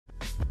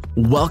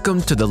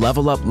Welcome to the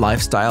Level Up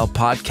Lifestyle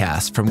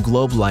podcast from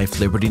Globe Life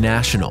Liberty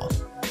National,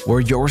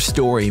 where your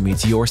story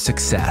meets your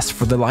success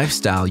for the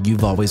lifestyle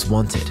you've always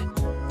wanted.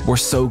 We're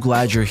so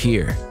glad you're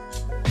here.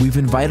 We've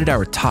invited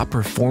our top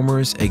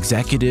performers,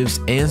 executives,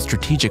 and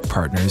strategic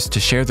partners to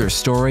share their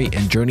story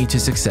and journey to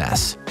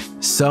success.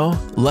 So,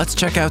 let's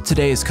check out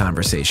today's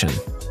conversation.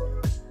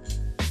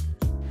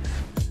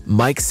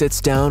 Mike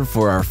sits down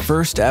for our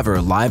first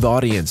ever live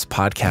audience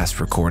podcast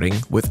recording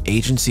with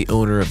Agency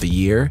Owner of the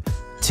Year,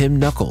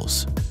 Tim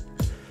Nuckolls.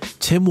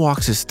 Tim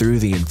walks us through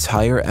the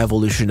entire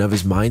evolution of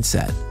his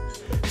mindset,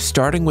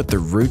 starting with the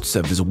roots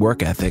of his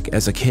work ethic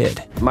as a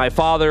kid. My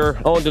father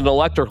owned an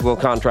electrical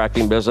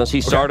contracting business.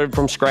 He started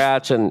from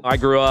scratch, and I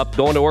grew up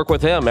going to work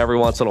with him every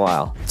once in a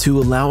while. To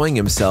allowing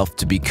himself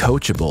to be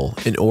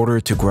coachable in order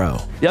to grow.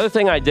 The other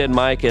thing I did,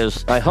 Mike,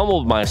 is I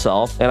humbled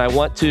myself, and I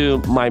went to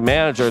my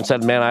manager and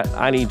said, man,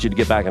 I need you to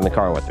get back in the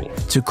car with me.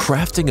 To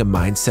crafting a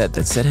mindset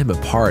that set him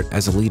apart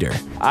as a leader.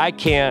 I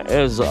can't,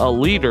 as a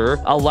leader,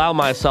 allow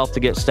myself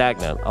to get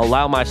stagnant,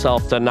 allow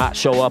myself to not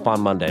show up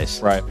on Mondays.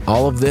 Right.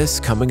 All of this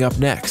coming up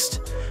next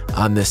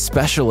on this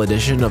special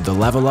edition of the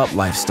Level Up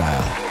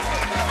Lifestyle.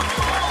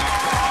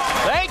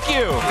 Thank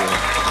you.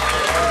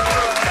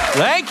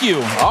 Thank you.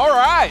 All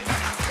right.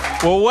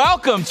 Well,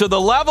 welcome to the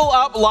Level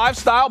Up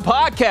Lifestyle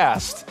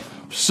podcast.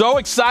 So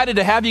excited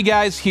to have you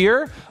guys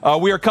here.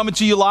 We are coming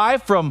to you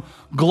live from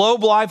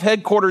Globe Life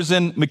headquarters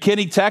in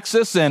McKinney,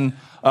 Texas. And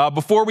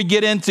before we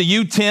get into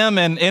you, Tim,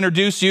 and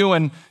introduce you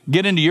and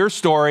get into your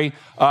story,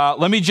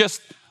 let me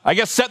just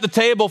set the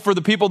table for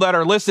the people that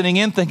are listening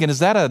in thinking, is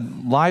that a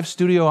live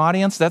studio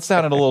audience? That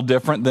sounded a little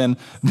different than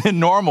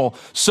normal.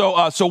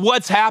 So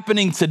what's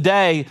happening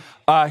today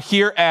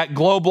here at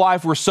Globe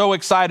Life? We're so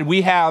excited.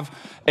 We have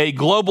a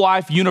Globe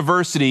Life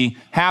University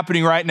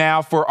happening right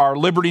now for our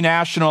Liberty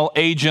National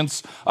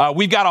agents.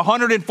 We've got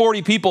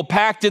 140 people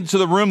packed into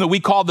the room that we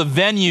call the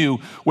venue,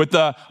 with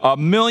a $1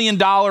 million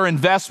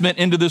investment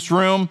into this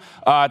room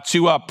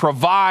to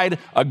provide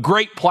a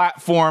great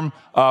platform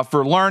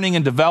for learning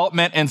and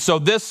development. And so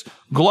this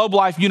Globe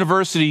Life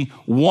University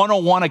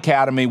 101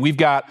 Academy, we've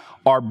got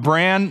our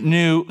brand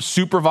new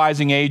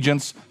supervising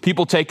agents,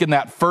 people taking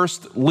that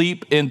first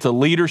leap into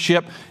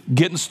leadership,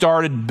 getting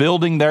started,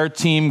 building their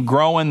team,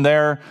 growing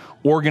their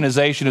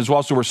organization as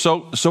well. So we're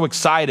so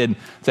excited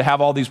to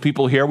have all these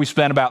people here. We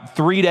spent about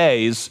 3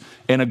 days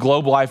in a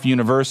Globe Life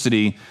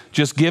University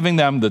just giving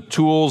them the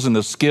tools and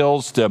the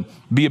skills to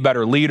be a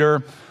better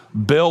leader,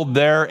 build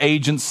their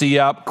agency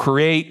up,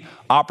 create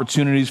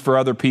opportunities for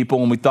other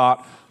people. And we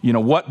thought,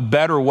 what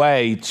better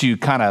way to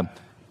kind of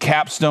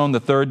capstone the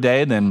third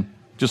day than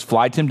just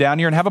fly Tim down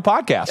here and have a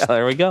podcast. Yeah,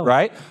 there we go.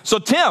 Right? So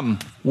Tim,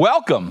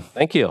 welcome.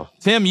 Thank you.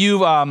 Tim,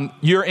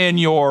 you're in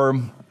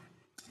your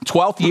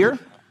 12th year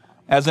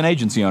as an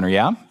agency owner,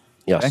 yeah?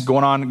 Yes. Okay,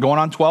 going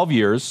on 12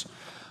 years.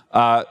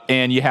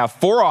 And you have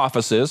 4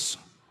 offices.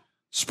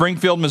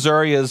 Springfield,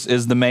 Missouri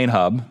is the main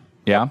hub.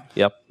 Yeah?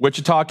 Yep.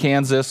 Wichita,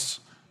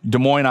 Kansas, Des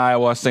Moines,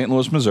 Iowa, St.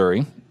 Louis,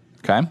 Missouri.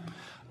 Okay.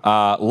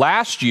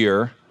 Last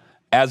year,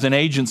 as an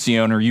agency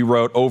owner, you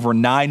wrote over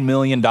 $9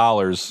 million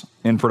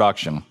in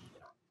production.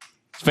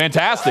 It's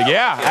fantastic.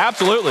 Yeah,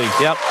 absolutely.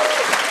 Yep.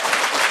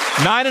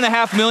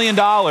 $9.5 million.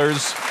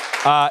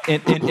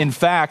 In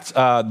fact,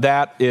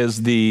 that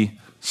is the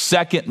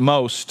second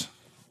most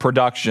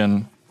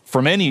production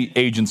from any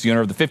agency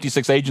owner of the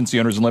 56 agency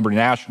owners in Liberty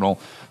National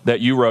that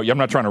you wrote. I'm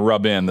not trying to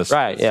rub in the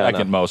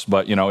second most,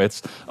 but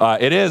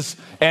it is,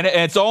 and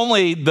it's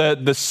only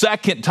the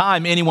second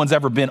time anyone's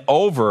ever been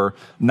over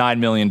 $9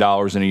 million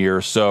in a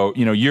year. So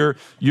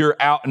you're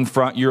out in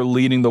front, you're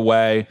leading the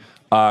way.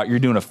 You're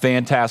doing a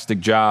fantastic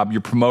job.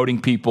 You're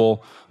promoting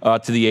people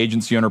to the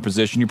agency owner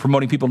position. You're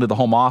promoting people into the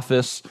home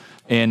office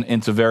and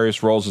into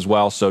various roles as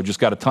well. So just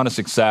got a ton of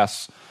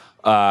success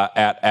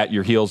at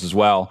your heels as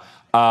well.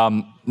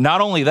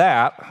 Not only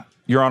that,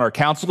 you're on our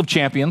Council of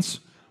Champions,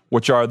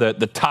 which are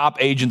the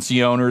top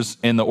agency owners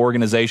in the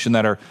organization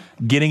that are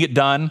getting it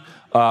done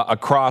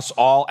across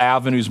all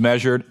avenues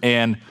measured.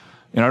 And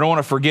I don't want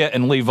to forget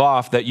and leave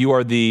off that you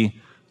are the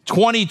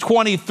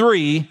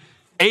 2023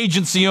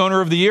 Agency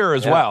Owner of the Year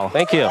as well.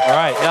 Thank you. All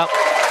right. Yep.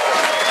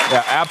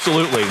 Yeah,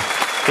 absolutely.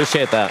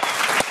 Appreciate that.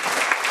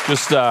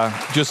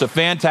 Just a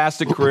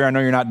fantastic career. I know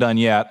you're not done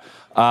yet.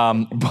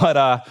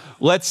 But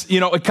let's,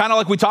 kind of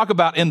like we talk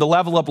about in the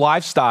Level Up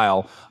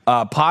Lifestyle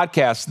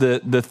podcast,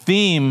 the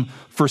theme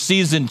for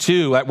season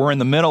 2 that we're in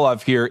the middle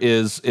of here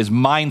is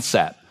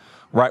mindset,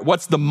 right?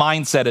 What's the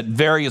mindset at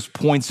various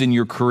points in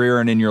your career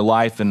and in your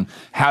life, and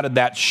how did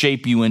that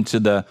shape you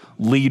into the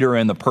leader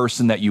and the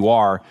person that you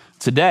are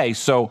today?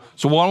 So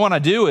what I want to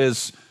do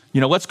is,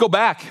 let's go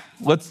back.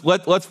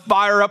 Let's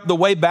fire up the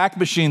way back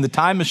machine, the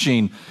time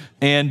machine,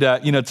 and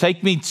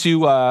take me to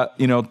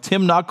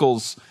Tim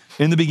Nuckolls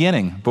in the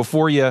beginning,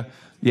 before you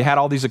had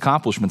all these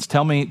accomplishments.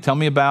 Tell me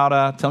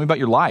about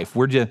your life.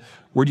 Where'd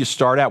you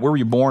start out? Where were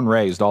you born,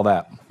 raised, all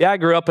that? Yeah, I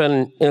grew up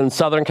in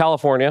Southern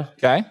California.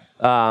 Okay.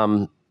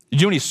 Did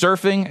you do any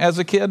surfing as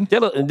a kid?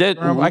 Did a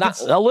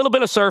little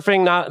bit of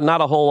surfing,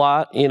 not a whole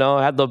lot. You know,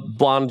 I had the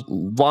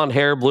blonde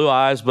hair, blue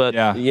eyes,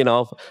 but you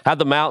know, had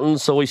the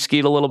mountains, so we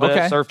skied a little bit,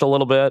 surfed a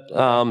little bit.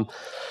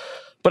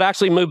 But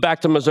actually moved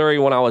back to Missouri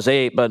when I was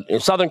 8. But in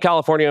Southern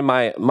California,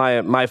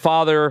 my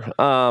father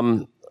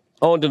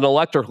owned an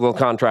electrical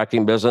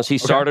contracting business. He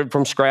started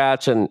from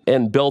scratch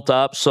and built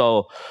up.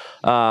 So,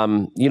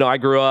 you know, I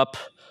grew up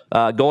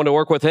going to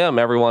work with him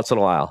every once in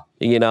a while,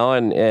 you know,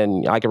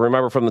 and I can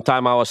remember from the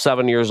time I was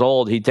 7 years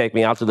old, he'd take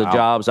me out to the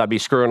jobs. I'd be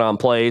screwing on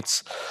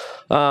plates.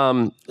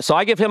 So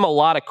I give him a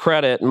lot of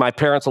credit, and my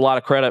parents a lot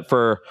of credit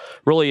for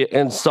really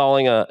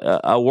installing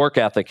a work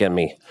ethic in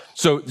me.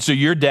 So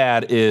your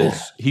dad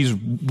he's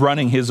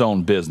running his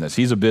own business.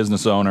 He's a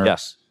business owner.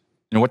 Yes.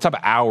 And what type of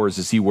hours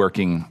is he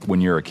working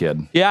when you're a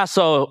kid? Yeah,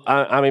 so,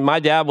 I mean,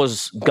 my dad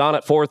was gone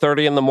at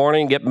 4:30 in the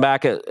morning, getting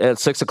back at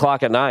 6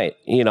 o'clock at night,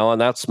 you know,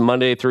 and that's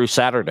Monday through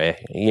Saturday.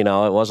 You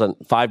know, it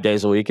wasn't 5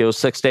 days a week. It was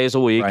 6 days a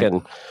week.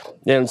 Right.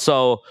 And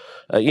so,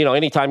 you know,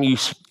 anytime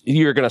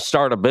you're going to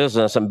start a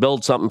business and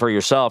build something for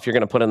yourself, you're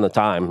going to put in the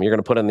time. You're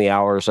going to put in the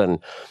hours. And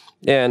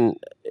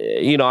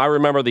you know, I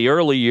remember the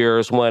early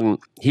years when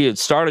he had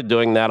started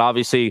doing that.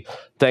 Obviously,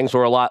 things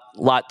were a lot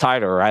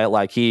tighter, right?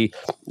 Like he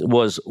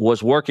was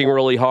working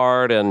really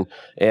hard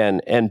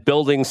and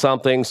building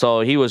something.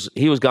 So he was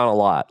gone a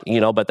lot,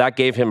 you know. But that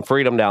gave him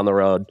freedom down the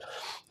road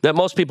that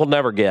most people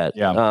never get.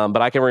 Yeah.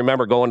 But I can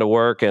remember going to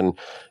work and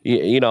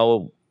you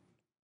know,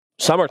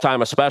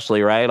 summertime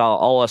especially, right?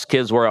 All us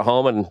kids were at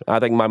home, and I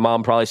think my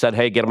mom probably said,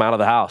 "Hey, get them out of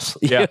the house."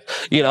 Yeah.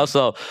 You know,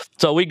 so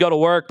we'd go to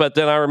work, but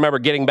then I remember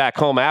getting back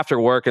home after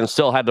work and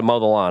still had to mow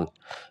the lawn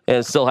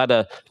and still had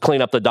to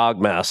clean up the dog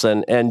mess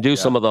and do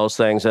some of those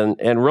things.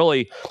 And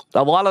really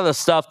a lot of the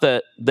stuff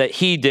that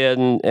he did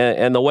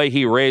and the way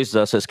he raised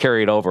us has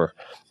carried over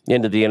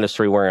into the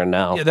industry we're in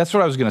now. Yeah, that's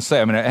what I was going to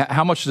say. I mean,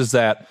 how much does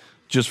that,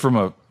 just from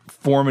a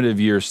formative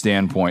year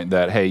standpoint,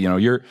 that, hey, you know,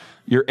 you're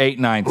 8,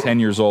 9, 10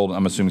 years old,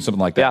 I'm assuming,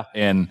 something like that.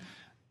 Yeah.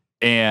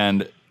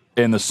 And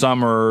in the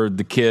summer,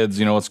 the kids,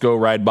 you know, let's go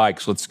ride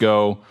bikes, let's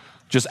go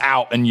just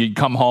out, and you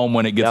come home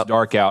when it gets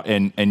dark out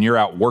and you're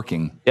out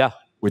working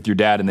with your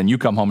dad, and then you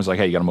come home, it's like,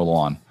 hey, you got to mow the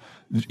lawn.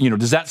 You know,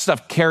 does that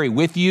stuff carry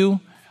with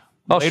you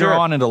later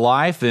on into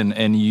life,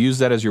 and you use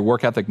that as your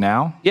work ethic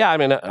now? Yeah, I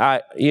mean,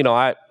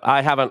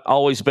 I haven't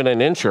always been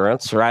in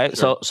insurance, right?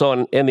 Sure.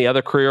 So in the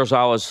other careers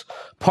I was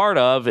part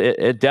of,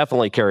 it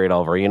definitely carried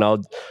over. You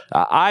know,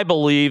 I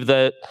believe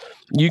that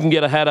you can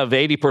get ahead of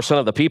 80%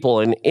 of the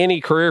people in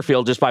any career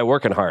field just by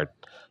working hard,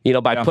 you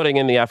know, by putting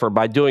in the effort,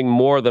 by doing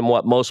more than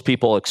what most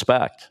people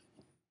expect.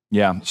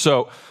 Yeah.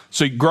 So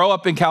you grow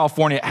up in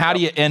California. How do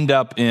you end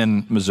up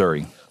in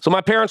Missouri? So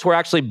my parents were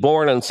actually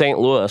born in St.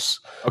 Louis.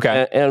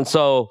 Okay. And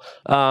so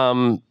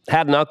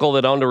had an uncle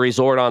that owned a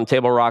resort on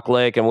Table Rock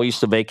Lake, and we used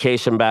to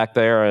vacation back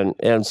there.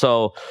 And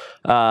so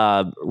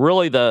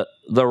really the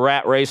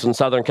rat race in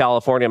Southern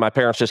California, my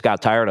parents just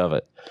got tired of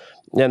it.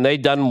 And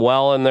they'd done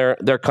well in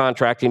their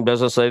contracting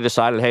business. They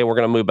decided, hey, we're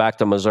going to move back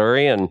to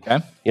Missouri. And,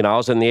 you know, I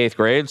was in the 8th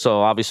grade,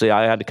 so obviously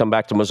I had to come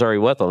back to Missouri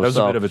with them. That was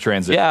a bit of a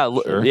transition. Yeah,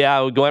 sure.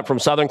 Yeah, we went from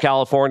Southern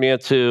California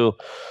to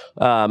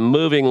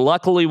moving.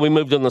 Luckily, we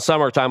moved in the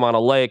summertime on a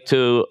lake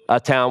to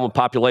a town with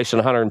population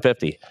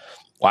 150.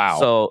 Wow.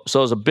 So it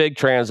was a big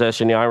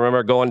transition. You know, I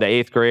remember going to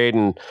 8th grade,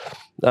 and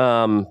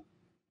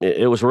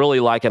it was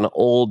really like an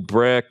old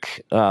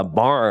brick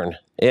barn.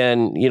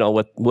 And, you know,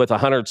 with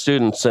 100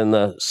 students in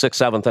the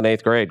 6th, 7th, and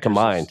 8th grade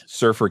combined.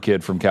 Surfer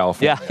kid from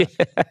California.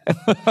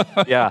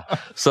 Yeah. Yeah.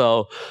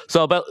 So,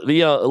 but, you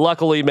know,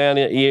 luckily, man,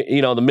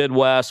 you know, the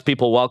Midwest,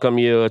 people welcome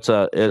you. It's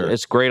a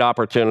great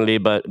opportunity.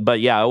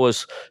 But yeah, it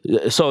was.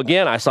 So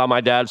again, I saw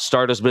my dad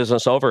start his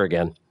business over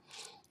again,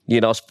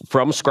 you know,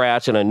 from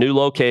scratch in a new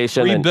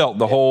location. Rebuilt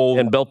the whole.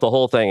 And built the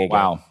whole thing again.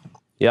 Wow.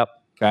 Yep.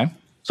 Okay.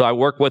 So I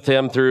worked with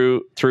him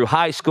through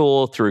high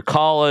school, through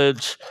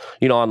college,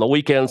 you know, on the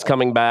weekends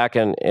coming back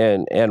and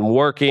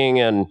working.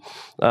 And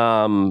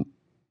are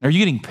you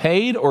getting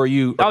paid, or are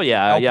you? Oh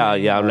yeah.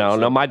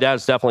 No, my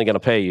dad's definitely going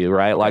to pay you,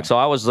 right? Like, so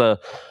I was the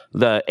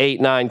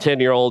 8, 9,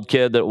 10-year-old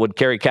kid that would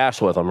carry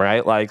cash with him,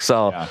 right? Like,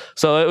 so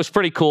it was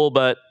pretty cool.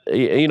 But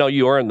you know,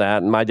 you earned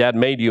that, and my dad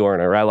made you earn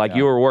it, right? Like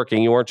you were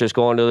working, you weren't just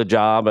going to the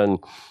job and,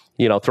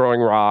 you know, throwing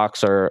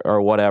rocks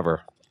or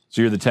whatever.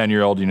 So you're the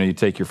 10-year-old, you know, you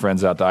take your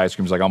friends out to ice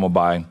cream. It's like, I'm going to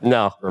buy.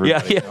 No.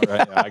 Yeah. You know,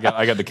 right?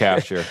 I got the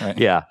cash here. Right?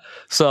 Yeah.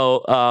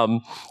 So,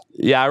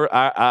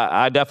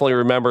 I definitely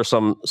remember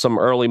some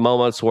early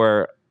moments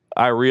where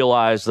I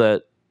realized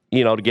that,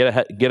 you know, to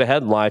get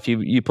ahead in life,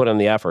 you put in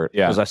the effort.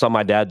 Yeah. Because I saw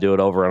my dad do it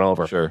over and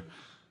over.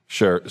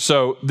 Sure.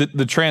 So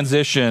the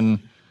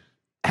transition,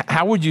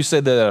 how would you say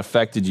that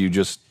affected you?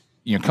 Just,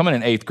 you know, coming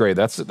in 8th grade,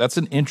 that's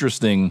an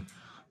interesting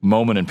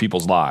moment in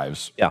people's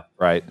lives. Yeah.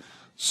 Right.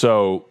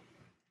 So,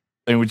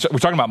 and we're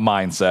talking about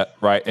mindset,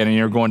 right? And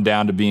you're going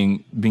down to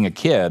being a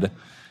kid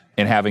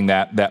and having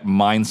that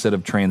mindset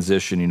of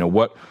transition. You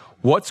know,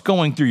 what's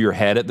going through your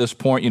head at this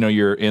point? You know,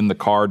 you're in the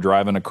car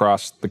driving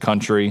across the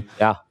country.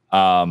 Yeah.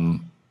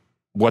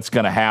 What's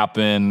going to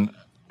happen?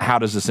 how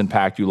does this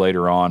impact you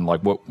later on?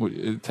 Like,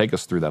 take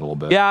us through that a little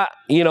bit. Yeah,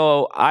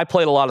 I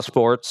played a lot of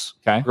sports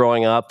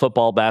growing up: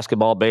 football,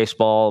 basketball,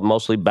 baseball,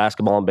 mostly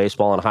basketball and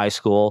baseball in high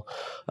school.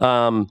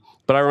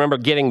 But I remember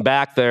getting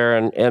back there,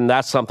 and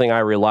that's something I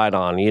relied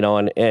on.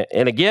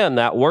 And again,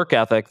 that work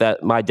ethic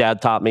that my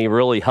dad taught me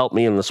really helped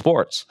me in the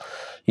sports.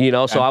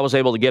 So I was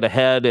able to get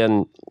ahead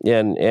and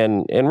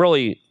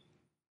really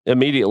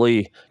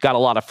immediately got a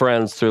lot of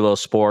friends through those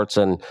sports,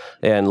 and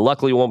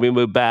luckily when we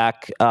moved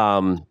back,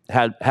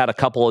 had a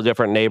couple of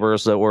different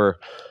neighbors that were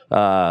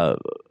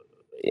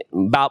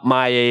about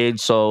my age,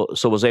 so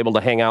was able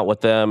to hang out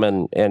with them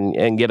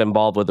and get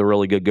involved with a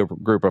really good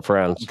group of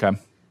friends. Okay,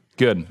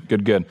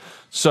 good.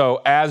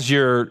 So as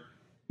you're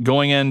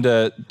going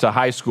into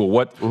high school,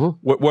 what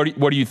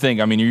do you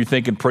think? I mean, are you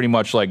thinking pretty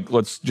much like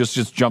let's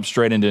just jump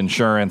straight into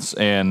insurance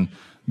and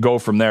go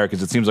from there,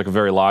 because it seems like a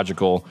very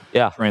logical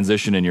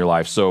transition in your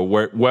life. So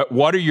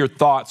what are your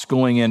thoughts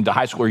going into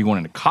high school? Are you going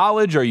into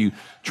college? Are you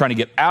trying to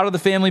get out of the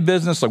family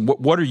business? Like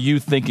what are you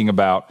thinking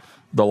about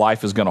the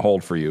life is going to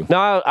hold for you? No,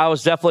 I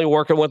was definitely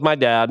working with my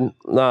dad.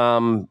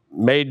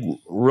 Made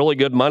really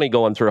good money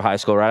going through high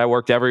school, right? I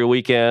worked every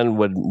weekend,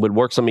 would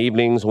work some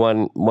evenings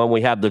when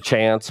we had the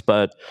chance,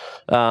 but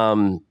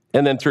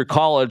and then through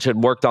college,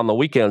 had worked on the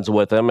weekends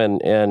with him,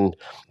 and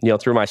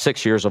through my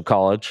 6 years of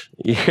college,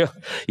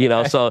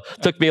 so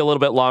it took me a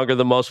little bit longer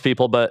than most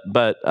people, but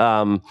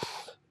it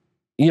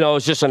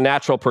was just a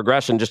natural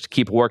progression just to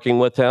keep working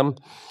with him.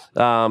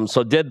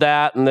 So did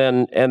that, and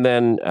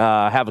then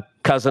have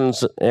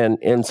cousins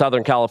in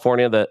Southern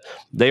California that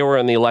they were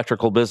in the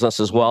electrical business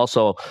as well.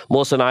 So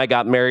Melissa and I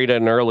got married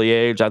at an early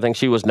age. I think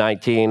she was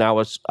 19. I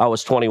was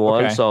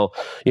 21. Okay. So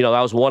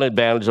that was one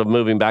advantage of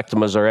moving back to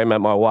Missouri. I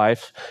met my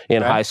wife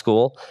in high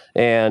school,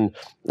 and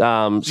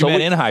so we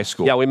met in high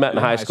school. Yeah, we met in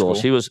high school.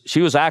 She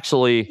was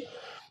actually.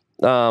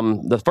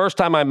 The first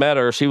time I met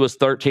her, she was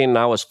 13 and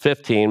I was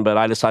 15, but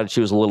I decided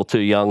she was a little too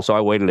young, so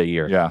I waited a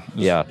year.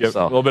 Yeah.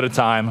 So a little bit of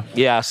time.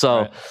 Yeah.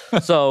 So,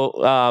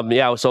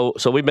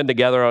 so we've been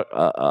together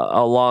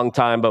a long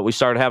time, but we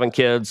started having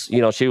kids.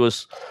 She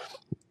was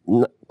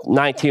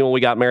 19 when we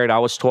got married. I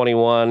was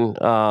 21,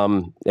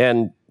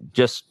 and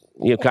just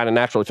kind of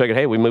naturally figured,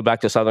 hey, we moved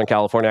back to Southern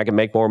California, I can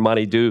make more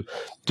money, do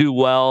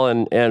well,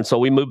 and so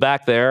we moved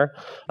back there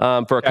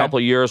for a couple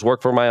of years,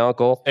 worked for my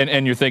uncle.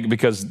 And you're thinking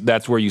because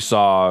that's where you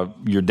saw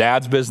your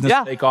dad's business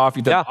take off,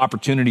 you thought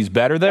opportunity's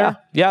better there?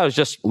 Yeah, it was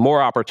just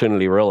more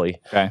opportunity,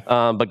 really. Okay.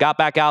 But got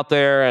back out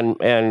there, and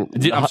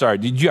I'm sorry,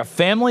 did you have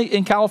family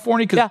in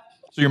California? So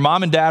your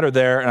mom and dad are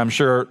there, and I'm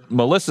sure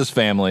Melissa's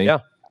family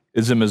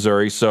is in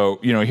Missouri. So,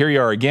 here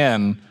you are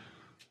again.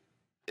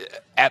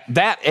 At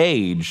that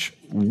age,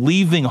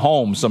 leaving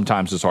home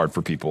sometimes is hard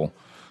for people,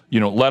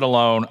 let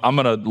alone I'm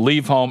going to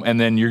leave home and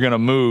then you're going to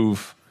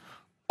move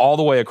all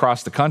the way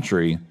across the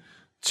country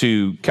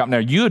to Now,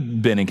 you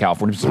had been in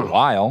California for a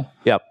while.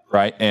 Yep.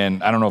 Right.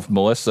 And I don't know if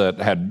Melissa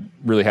had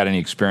any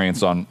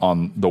experience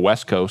on the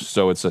West Coast.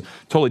 So it's a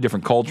totally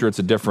different culture. It's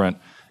a different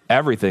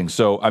everything.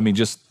 So, I mean,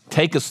 just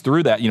take us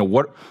through that.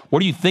 What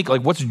do you think?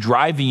 Like, what's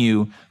driving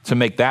you to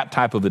make that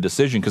type of a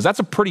decision? Because that's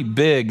a pretty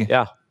big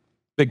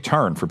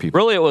turn for people.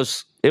 Really,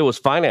 it was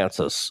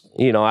finances.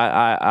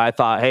 I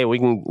thought, hey, we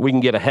can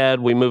get ahead.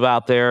 We move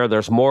out there.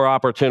 There's more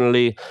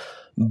opportunity.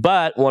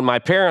 But when my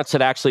parents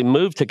had actually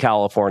moved to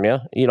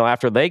California,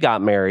 after they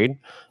got married,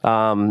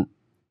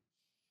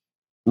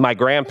 my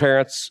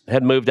grandparents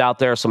had moved out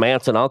there. Some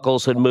aunts and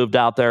uncles had moved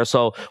out there.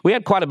 So we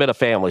had quite a bit of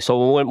family.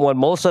 So when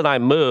Melissa and I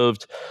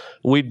moved,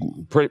 we'd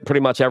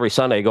pretty much every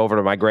Sunday go over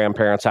to my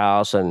grandparents'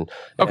 house and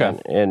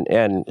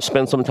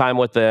spend some time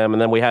with them.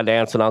 And then we had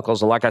aunts and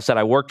uncles. And like I said,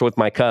 I worked with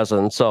my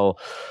cousins. So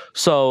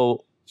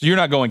you're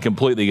not going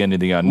completely into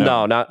the unknown.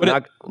 No, not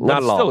at all.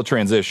 It's still a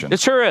transition. It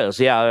sure is.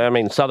 Yeah. I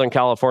mean, Southern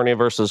California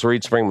versus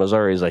Reed Spring,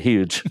 Missouri is a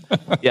huge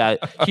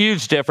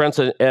difference.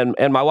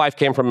 And my wife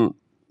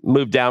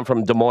moved down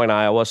from Des Moines,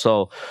 Iowa,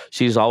 so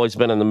she's always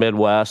been in the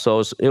Midwest.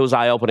 So it was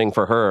eye-opening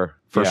for her,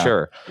 for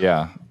sure.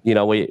 Yeah.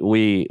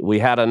 We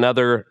had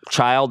another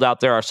child out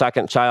there, our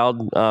second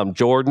child,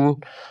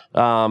 Jordan,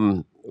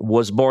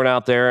 was born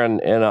out there,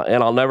 and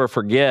I'll never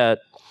forget,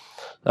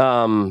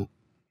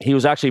 he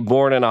was actually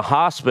born in a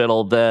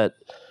hospital that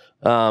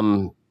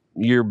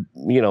you're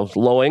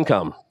low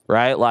income,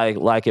 right?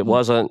 Like it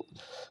wasn't.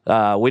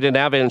 We didn't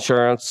have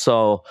insurance,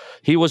 so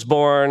he was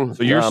born.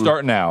 So you're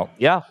starting out.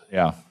 Yeah.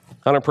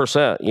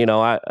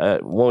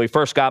 100%. When we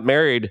first got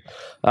married,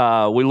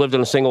 we lived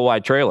in a single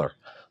wide trailer.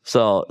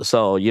 So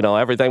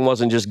everything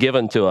wasn't just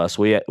given to us.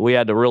 We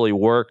had to really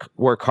work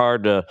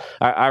hard to.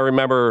 I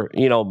remember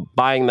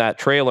buying that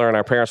trailer, and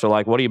our parents were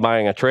like, "What are you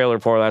buying a trailer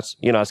for? That's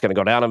it's going to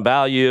go down in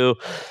value,"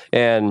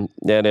 and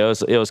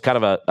it was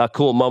kind of a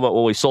cool moment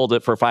when we sold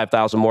it for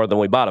 $5,000 more than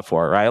we bought it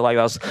for. Right, like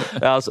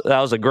that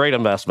was a great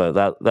investment.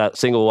 That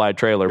single wide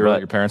trailer. But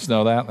your parents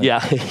know that?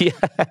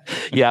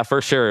 Yeah,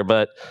 for sure.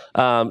 But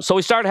so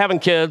we started having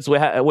kids. We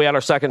had our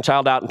second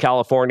child out in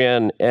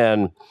California,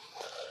 and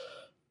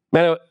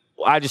man.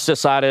 I just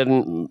decided,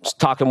 and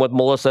talking with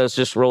Melissa, it's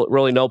just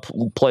really no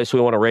place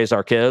we want to raise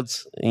our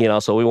kids,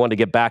 so we wanted to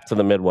get back to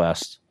the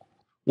Midwest.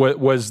 What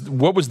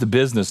was the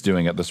business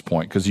doing at this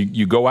point? Because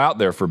you go out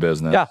there for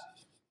business. Yeah.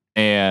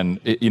 And,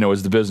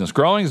 is the business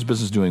growing? Is the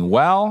business doing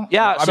well?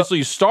 Yeah. Obviously,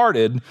 you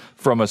started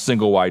from a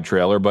single wide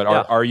trailer, but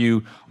are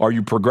you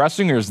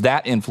progressing, or is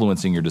that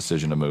influencing your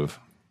decision to move?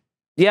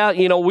 Yeah,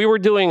 we were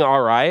doing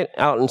all right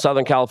out in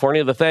Southern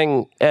California. The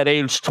thing at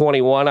age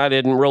 21 I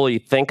didn't really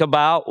think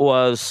about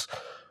was,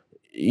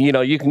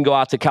 you can go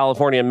out to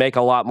California and make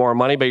a lot more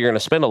money, but you're going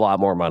to spend a lot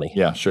more money.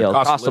 Yeah, sure.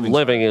 The cost of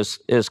living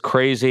is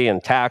crazy,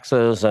 and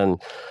taxes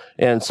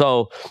and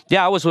so,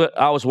 yeah, I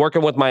was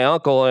working with my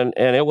uncle, and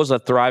it was a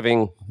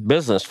thriving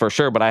business for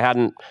sure. But I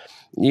hadn't,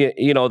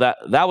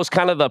 that was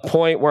kind of the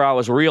point where I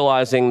was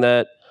realizing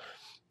that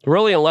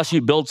really, unless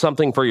you build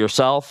something for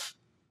yourself,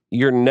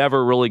 you're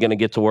never really going to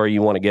get to where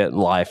you want to get in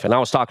life. And I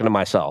was talking to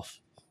myself.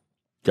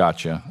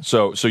 Gotcha.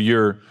 So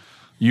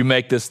you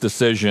make this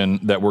decision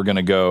that we're going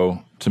to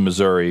go to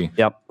Missouri.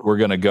 Yep. We're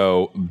going to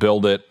go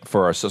build it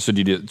for ourselves. So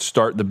did you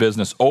start the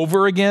business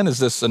over again? Is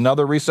this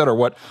another reset,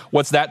 or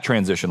what's that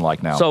transition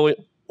like now? So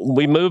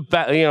we moved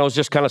back, it was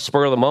just kind of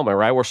spur of the moment,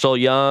 right? We're still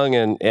young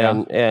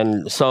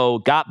and so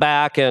got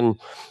back, and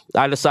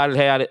I decided,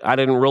 hey, I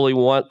didn't really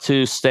want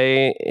to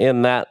stay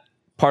in that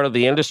part of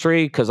the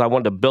industry because I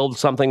wanted to build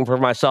something for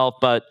myself.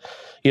 But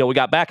we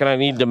got back and I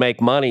needed to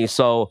make money.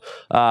 So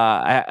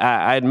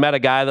I had met a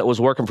guy that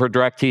was working for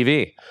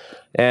DirecTV.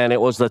 And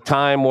it was the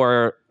time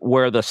where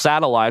the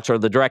satellites, or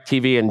the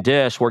DirecTV and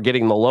Dish, were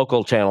getting the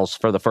local channels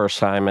for the first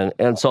time.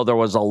 And so there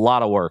was a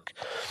lot of work.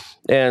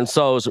 And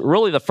so it was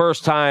really the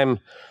first time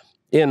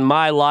in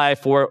my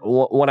life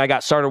when I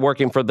got started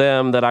working for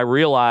them that I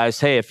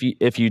realized, hey,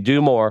 if you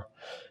do more,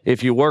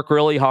 if you work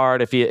really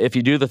hard, if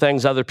you do the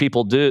things other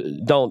people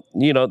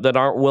that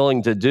aren't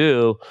willing to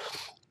do,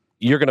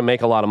 you're going to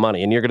make a lot of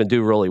money, and you're going to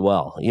do really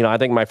well. I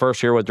think my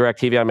first year with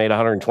DirecTV, I made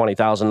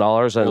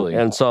 $120,000. Really?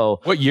 And so,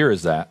 what year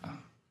is that?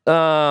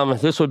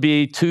 This would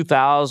be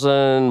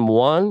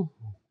 2001,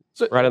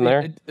 so right in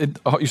there.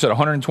 You said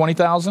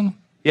 120,000?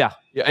 Yeah.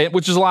 Yeah,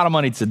 which is a lot of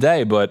money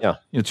today, but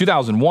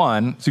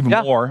 2001, it's even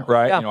more,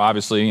 right? Yeah.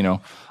 Obviously,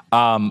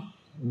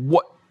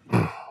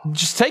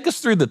 just take us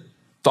through the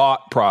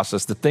thought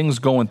process, the things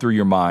going through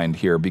your mind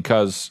here,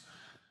 because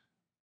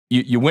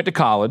you went to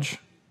college,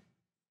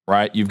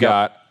 right? You've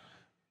got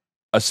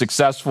a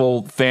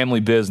successful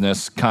family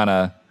business kind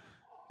of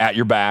at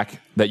your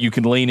back that you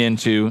can lean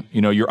into.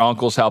 Your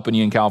uncle's helping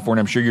you in California.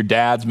 I'm sure your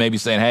dad's maybe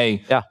saying,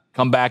 hey,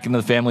 come back into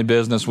the family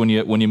business when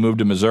you move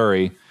to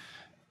Missouri.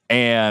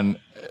 And,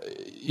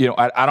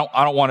 I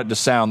don't want it to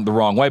sound the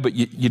wrong way, but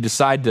you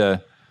decide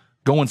to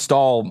go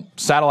install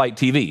satellite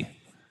TV,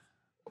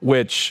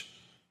 which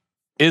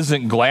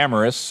isn't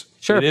glamorous.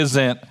 Sure. It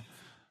isn't,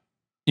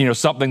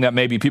 something that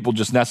maybe people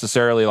just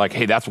necessarily like,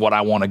 hey, that's what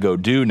I want to go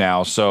do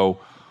now. So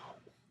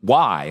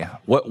why?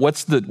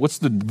 What's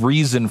the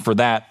reason for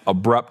that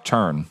abrupt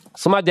turn?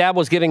 So my dad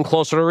was getting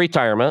closer to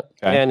retirement,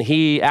 and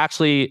he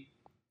actually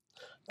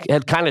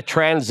had kind of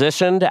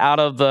transitioned out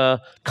of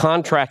the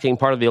contracting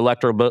part of the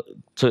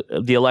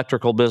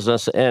electrical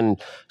business and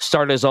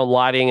started his own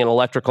lighting and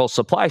electrical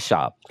supply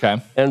shop.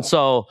 Okay. And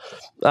so,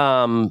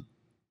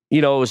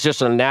 it was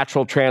just a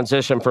natural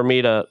transition for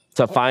me to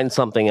find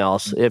something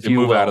else, if you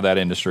move out of that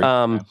industry.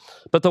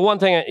 But the one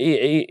thing,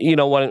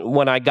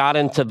 when I got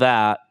into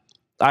that,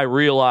 I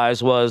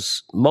realized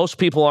was most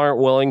people aren't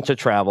willing to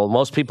travel.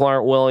 Most people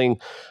aren't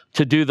willing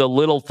to do the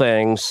little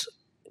things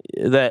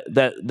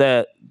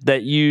that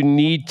you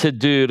need to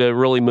do to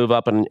really move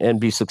up and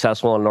be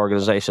successful in an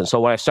organization.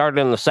 So when I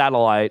started in the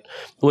satellite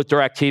with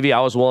DirecTV,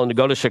 I was willing to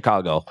go to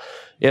Chicago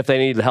if they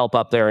needed help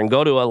up there, and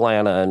go to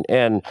Atlanta.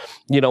 And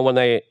when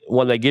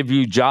they give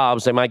you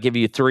jobs, they might give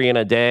you 3 in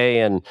a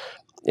day, and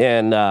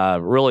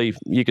really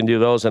you can do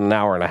those in an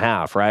hour and a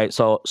half, right?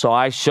 So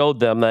I showed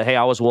them that, hey,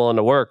 I was willing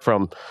to work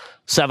from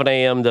 7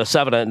 a.m. to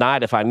 7 at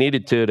night if I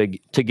needed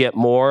to get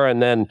more.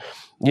 And then,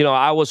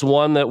 I was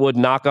one that would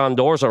knock on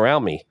doors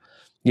around me.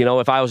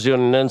 If I was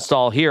doing an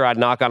install here, I'd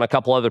knock on a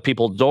couple other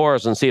people's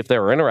doors and see if they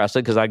were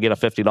interested, because I'd get a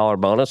 $50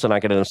 bonus and I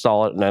could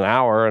install it in an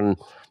hour and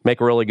make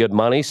really good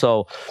money.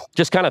 So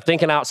just kind of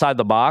thinking outside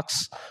the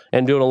box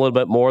and doing a little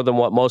bit more than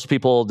what most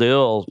people will do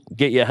will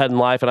get you ahead in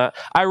life. And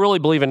I really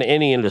believe in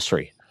any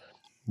industry,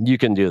 you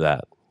can do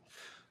that.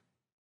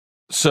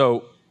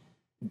 So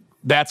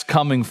that's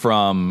coming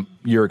from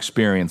your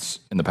experience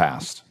in the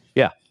past.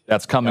 Yeah.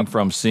 That's coming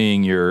from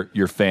seeing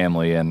your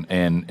family and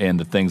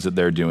the things that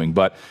they're doing.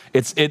 But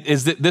this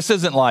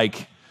isn't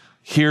like,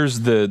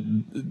 here's the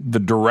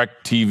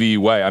DirecTV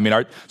way. I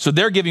mean, so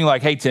they're giving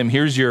like, hey, Tim,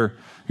 here's your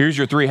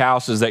 3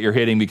 houses that you're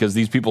hitting because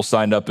these people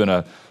signed up in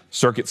a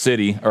Circuit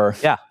City or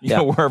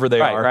wherever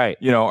they are. Right.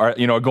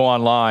 Go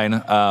online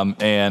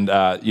and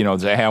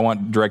say, hey, I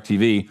want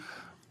DirecTV.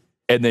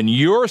 And then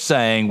you're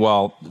saying,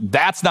 well,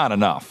 that's not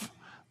enough.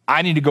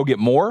 I need to go get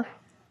more.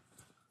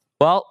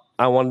 Well,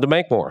 I wanted to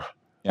make more.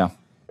 Yeah.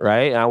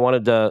 Right. I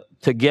wanted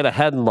to get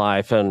ahead in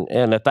life. And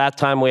at that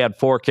time we had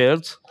 4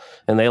 kids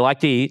and they like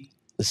to eat.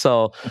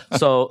 So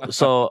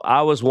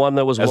I was one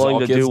that was willing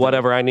to do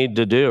whatever I needed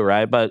to do,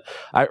 right? But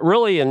I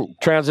really, in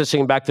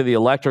transitioning back to the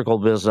electrical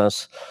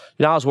business,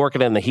 I was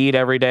working in the heat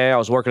every day. I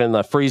was working in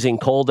the freezing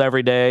cold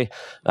every day.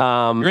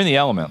 You're in the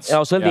elements. I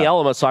was in the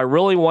elements, so I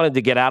really wanted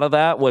to get out of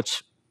that,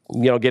 which,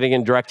 getting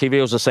in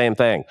DirecTV was the same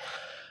thing.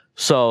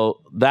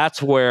 So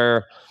that's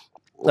where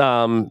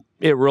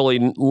it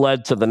really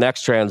led to the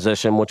next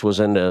transition, which was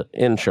into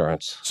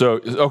insurance.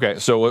 So, okay,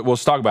 so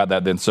let's talk about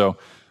that then. So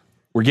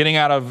we're getting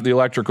out of the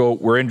electrical.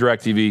 We're in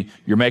DirecTV.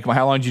 You're making,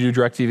 how long did you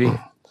do DirecTV?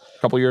 A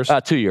couple years?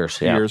 2 years,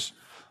 2 years.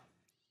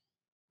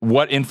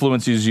 What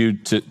influences you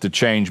to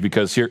change?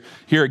 Because here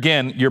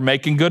again, you're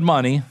making good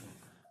money.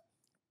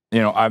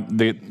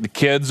 The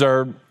kids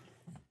are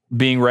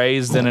being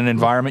raised in an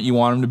environment you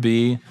want them to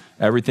be.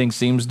 Everything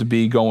seems to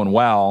be going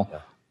well. Yeah.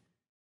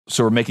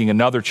 So we're making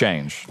another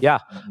change. Yeah.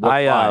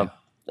 I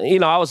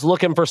was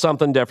looking for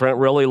something different,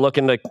 really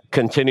looking to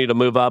continue to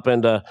move up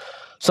into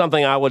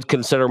something I would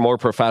consider more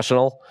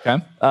professional.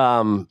 Okay.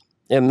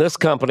 And this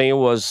company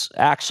was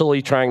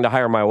actually trying to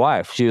hire my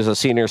wife. She was a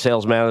senior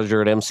sales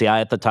manager at MCI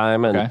at the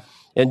time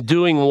and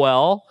doing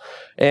well.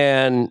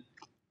 And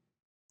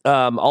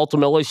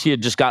ultimately, she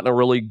had just gotten a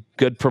really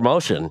good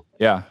promotion.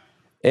 Yeah.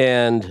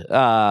 And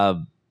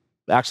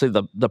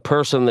actually, the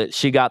person that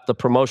she got the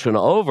promotion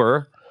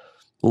over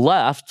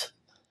left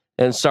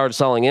and started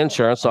selling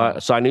insurance. So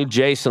I knew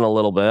Jason a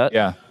little bit.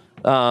 Yeah.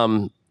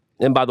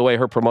 And by the way,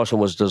 her promotion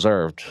was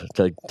deserved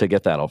to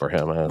get that over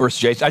him. Versus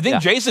Jason. I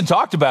think Jason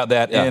talked about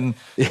that in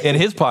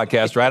his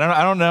podcast, right?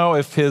 I don't know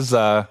if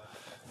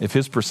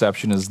his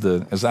perception is I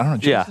don't know.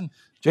 Jason,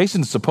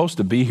 Jason's supposed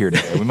to be here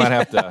today. We might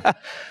have to.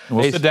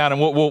 We'll sit down and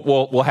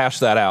we'll hash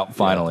that out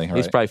finally. Yeah.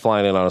 He's probably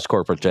flying in on his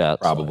corporate jet.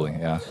 Probably,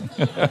 yeah.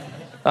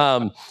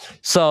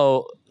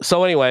 So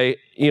anyway,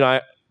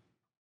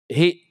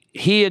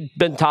 he had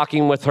been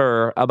talking with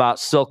her about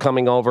still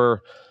coming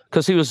over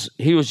because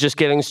he was just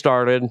getting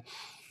started.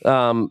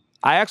 I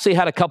actually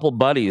had a couple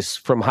buddies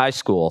from high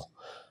school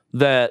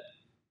that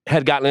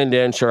had gotten into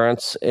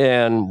insurance,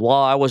 and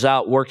while I was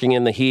out working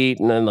in the heat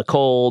and in the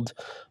cold,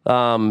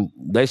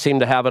 they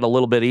seemed to have it a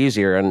little bit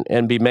easier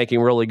and be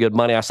making really good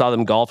money. I saw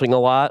them golfing a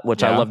lot,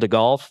 which I love to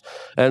golf.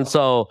 And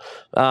so,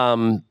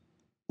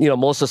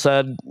 Melissa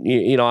said,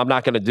 I'm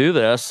not going to do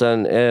this.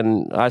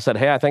 And I said,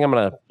 hey, I think I'm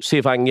going to see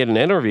if I can get an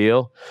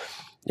interview.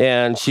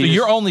 And so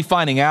you're only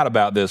finding out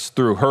about this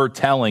through her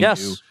telling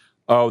you,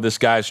 oh, this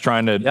guy's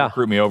trying to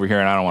recruit me over here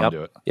and I don't want to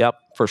do it. Yep,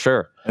 for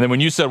sure. And then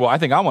when you said, well, I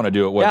think I want to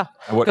do it.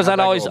 Because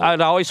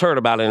I'd always heard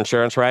about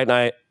insurance, right? And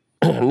I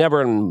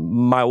never in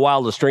my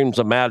wildest dreams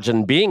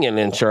imagined being in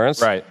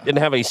insurance. Right. Didn't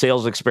have any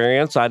sales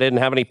experience. I didn't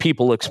have any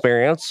people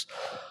experience.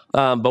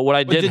 But what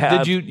I did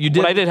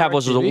have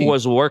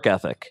was work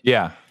ethic.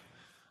 Yeah.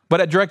 But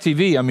at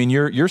DirecTV, I mean,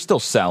 you're still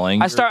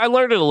selling. I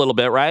learned it a little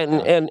bit, right?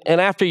 And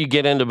after you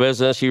get into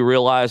business, you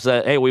realize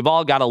that, hey, we've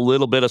all got a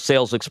little bit of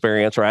sales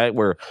experience, right?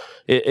 Where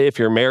if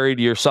you're married,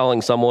 you're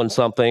selling someone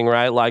something,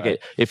 right?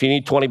 Like if you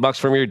need $20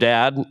 from your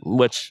dad,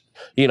 which,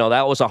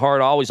 that was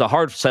always a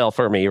hard sell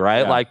for me,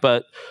 right? Yeah.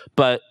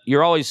 But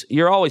you're always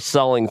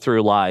selling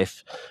through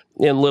life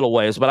in little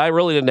ways. But I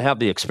really didn't have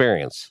the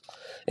experience.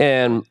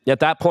 And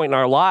at that point in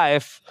our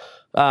life,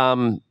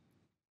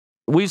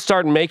 we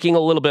started making a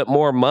little bit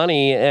more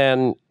money,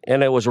 and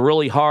it was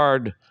really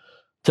hard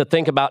to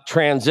think about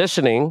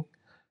transitioning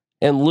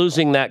and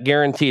losing that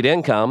guaranteed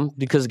income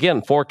because,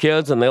 again, 4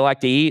 kids and they like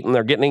to eat and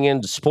they're getting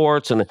into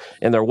sports and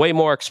they're way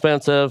more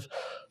expensive.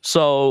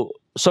 So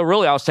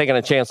really I was taking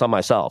a chance on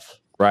myself.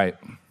 Right.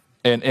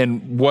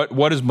 And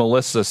what is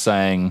Melissa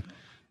saying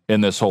in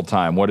this whole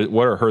time? What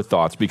are her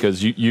thoughts?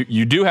 Because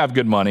you do have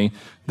good money.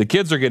 The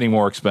kids are getting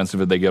more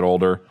expensive as they get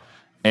older,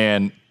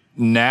 and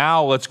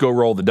now let's go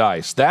roll the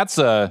dice. That's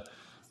a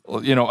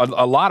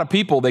lot of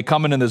people, they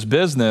come into this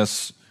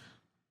business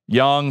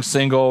young,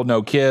 single,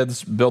 no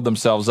kids, build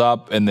themselves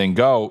up and then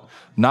go.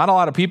 Not a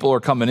lot of people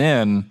are coming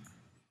in,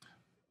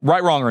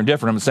 right, wrong, or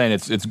indifferent. I'm saying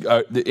it's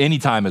any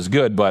time is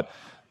good, but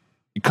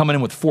coming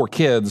in with 4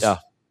 kids, a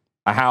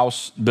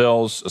house,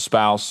 bills, a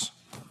spouse.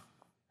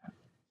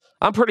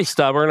 I'm pretty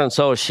stubborn, and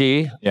so is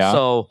she. Yeah.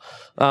 So,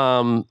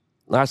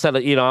 I said,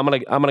 I'm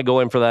gonna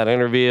go in for that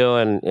interview,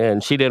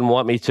 and she didn't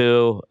want me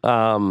to,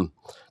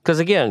 because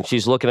again,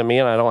 she's looking at me,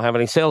 and I don't have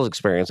any sales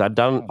experience. I've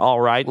done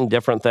all right in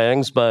different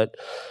things, but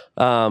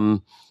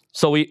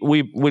so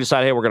we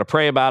decided, hey, we're gonna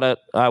pray about it.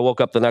 I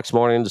woke up the next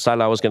morning and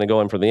decided I was gonna go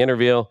in for the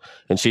interview,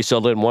 and she still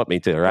didn't want me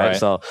to, right?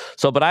 So,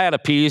 but I had a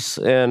piece,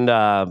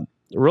 and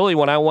really,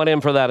 when I went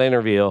in for that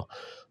interview,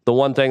 the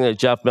one thing that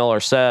Jeff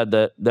Miller said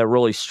that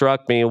really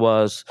struck me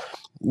was,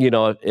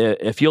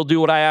 if you'll do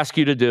what I ask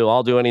you to do,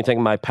 I'll do anything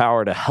in my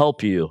power to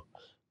help you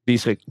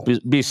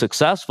be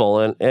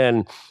successful.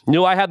 And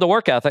knew I had the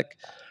work ethic,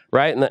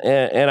 right?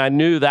 And I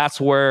knew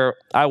that's where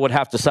I would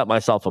have to set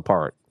myself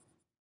apart.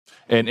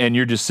 And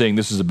you're just saying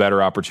this is a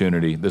better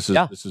opportunity. This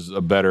is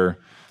a better.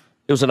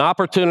 It was an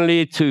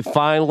opportunity to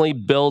finally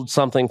build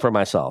something for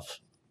myself,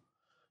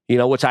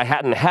 which I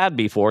hadn't had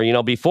before.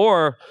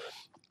 Before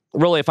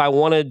really, if I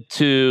wanted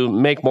to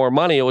make more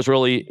money, it was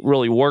really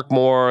work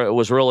more. It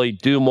was really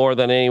do more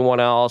than anyone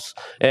else.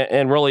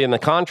 And really in the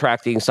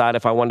contracting side,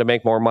 if I wanted to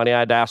make more money, I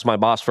had to ask my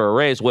boss for a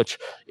raise, which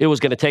it was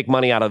going to take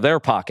money out of their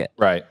pocket.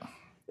 Right.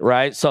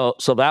 Right. So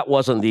that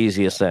wasn't the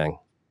easiest thing.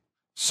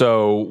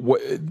 So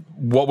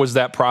what was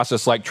that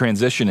process like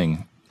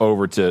transitioning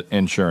over to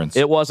insurance?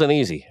 It wasn't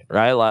easy,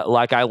 right?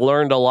 Like I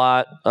learned a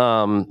lot.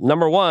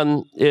 Number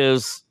one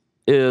is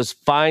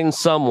find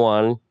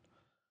someone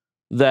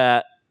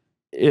that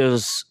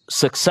is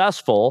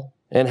successful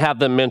and have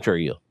them mentor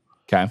you.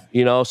 Okay.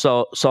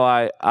 So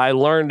I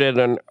learned at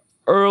an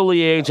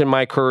early age in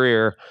my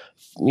career,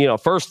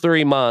 first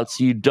 3 months,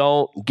 you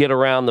don't get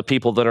around the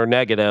people that are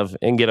negative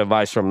and get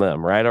advice from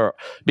them, right? Or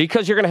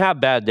because you're going to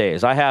have bad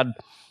days. I had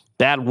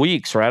bad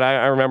weeks, right?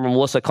 I remember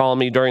Melissa calling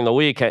me during the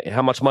week, hey,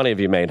 how much money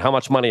have you made? How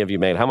much money have you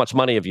made? How much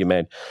money have you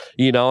made?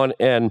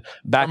 And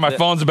back my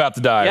phone's about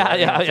to die.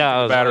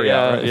 Yeah. Battery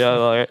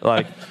out.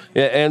 Right?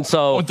 And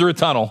so going through a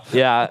tunnel.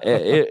 Yeah,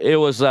 it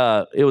was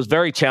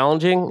very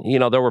challenging.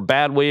 There were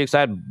bad weeks. I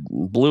had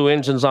blue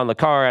engines on the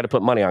car. I had to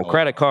put money on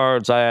credit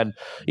cards. I had,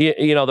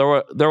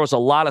 there was a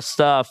lot of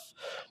stuff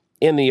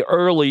in the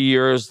early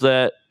years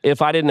that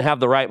if I didn't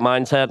have the right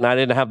mindset and I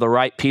didn't have the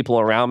right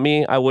people around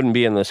me, I wouldn't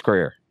be in this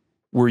career.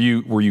 Were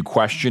you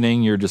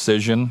questioning your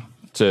decision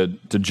to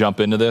jump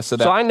into this?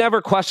 So I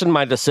never questioned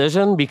my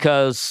decision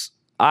because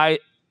I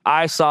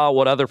saw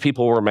what other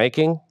people were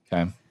making.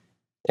 Okay.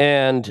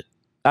 And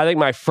I think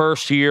my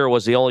first year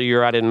was the only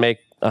year I didn't make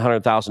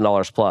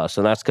 $100,000 plus,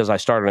 and that's because I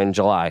started in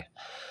July.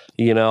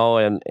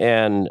 But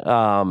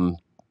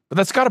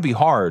that's got to be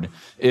hard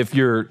if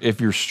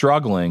you're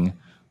struggling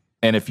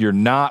and if you're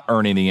not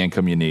earning the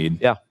income you need.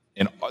 Yeah.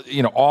 And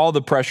all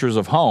the pressures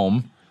of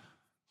home.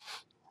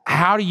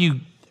 How do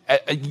you?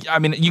 I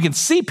mean, you can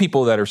see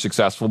people that are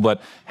successful, but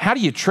how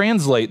do you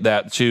translate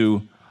that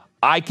to,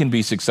 I can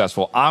be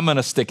successful. I'm going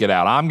to stick it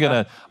out. I'm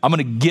going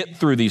to get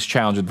through these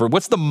challenges.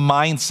 What's the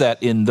mindset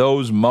in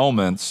those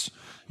moments?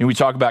 And we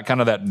talk about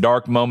kind of that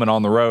dark moment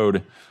on the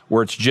road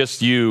where it's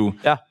just you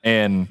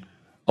and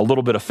a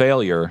little bit of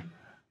failure.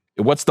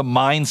 What's the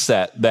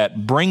mindset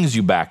that brings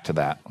you back to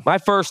that? My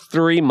first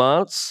 3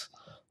 months,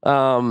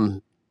 I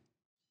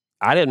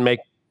didn't make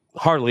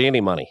hardly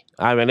any money.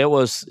 I mean, it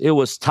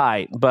was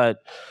tight, but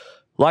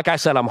like I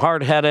said, I'm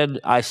hard-headed.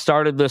 I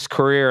started this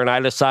career and I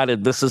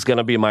decided this is going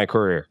to be my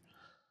career.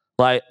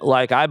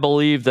 Like I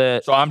believe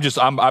that. So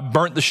I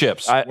burnt the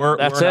ships.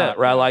 That's it,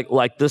 right?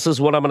 Like this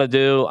is what I'm going to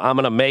do. I'm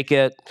going to make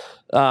it.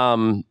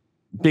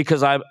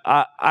 Because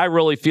I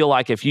really feel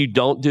like if you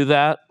don't do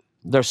that,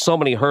 there's so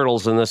many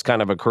hurdles in this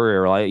kind of a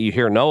career. Like you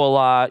hear no a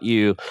lot.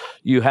 You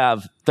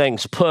have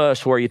things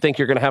pushed where you think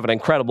you're going to have an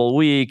incredible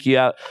week.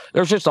 Yeah,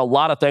 there's just a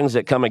lot of things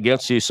that come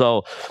against you.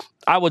 So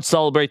I would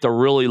celebrate the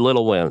really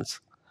little wins.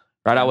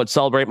 Right, I would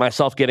celebrate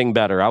myself getting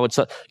better. I would,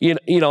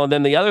 and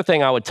then the other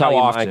thing I would tell you,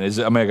 often is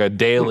it? I mean, like a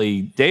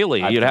daily.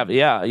 You'd have,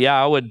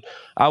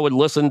 I would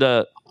listen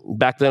to.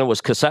 Back then it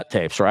was cassette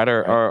tapes, right,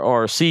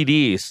 or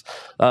CDs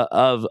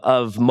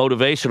of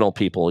motivational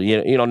people.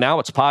 Now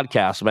it's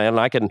podcasts, man.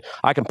 And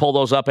I can pull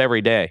those up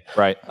every day.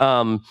 Right.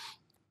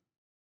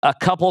 A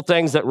couple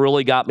things that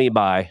really got me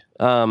by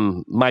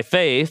my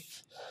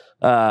faith.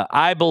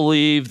 I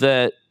believe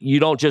that you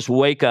don't just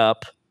wake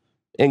up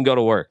and go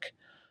to work.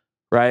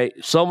 Right.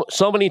 So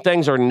many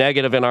things are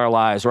negative in our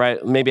lives,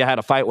 right? Maybe I had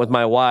a fight with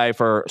my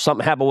wife or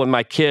something happened with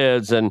my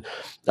kids. And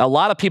a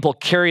lot of people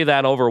carry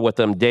that over with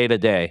them day to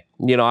day.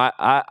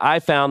 I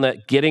found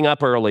that getting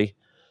up early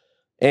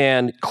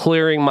and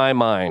clearing my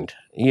mind,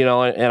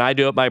 and I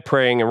do it by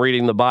praying and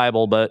reading the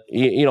Bible. But,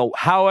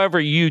 however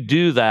you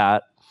do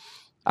that,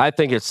 I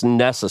think it's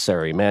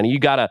necessary, man. You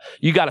gotta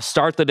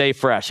start the day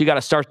fresh. You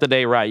gotta start the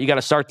day right. You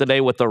gotta start the day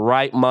with the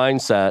right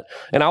mindset.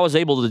 And I was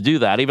able to do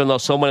that, even though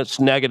so much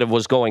negative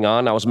was going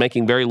on. I was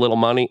making very little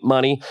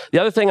money. The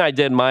other thing I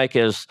did, Mike,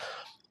 is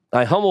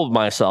I humbled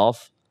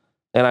myself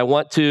and I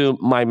went to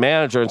my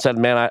manager and said,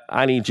 man,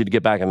 I need you to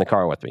get back in the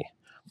car with me.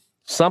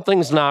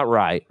 Something's not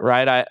right?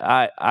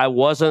 I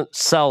wasn't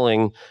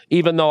selling,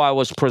 even though I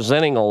was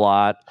presenting a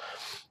lot.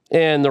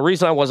 And the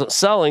reason I wasn't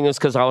selling is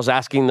because I was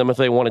asking them if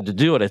they wanted to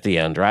do it at the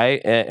end, right?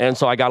 And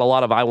so I got a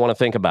lot of I want to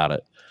think about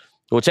it,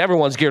 which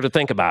everyone's geared to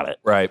think about it.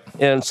 Right.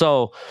 And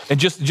so... And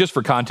just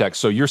for context,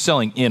 so you're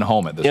selling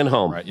in-home at this point,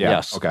 in-home, right? Yeah.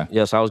 Yes. Okay.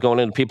 Yes, I was going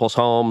into people's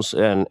homes.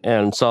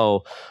 And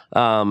so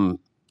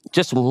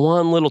just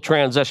one little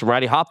transition,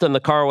 right? He hopped in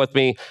the car with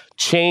me,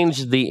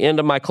 changed the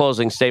end of my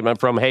closing statement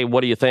from, hey,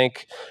 what do you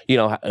think?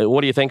 What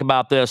do you think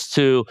about this?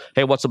 To,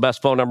 hey, what's the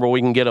best phone number we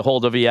can get a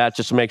hold of you at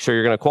just to make sure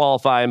you're going to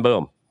qualify? And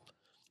boom.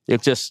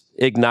 It just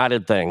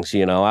ignited things,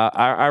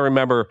 I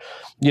remember,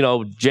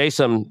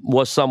 Jason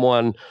was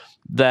someone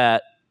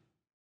that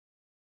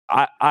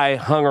I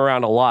hung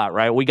around a lot,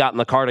 right? We got in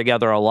the car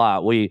together a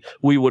lot. We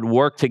would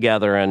work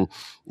together, and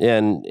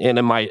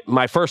in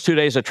my first 2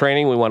 days of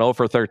training, we went 0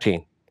 for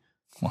 13.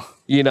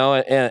 You know,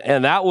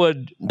 and that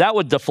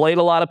would deflate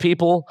a lot of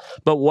people.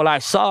 But what I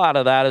saw out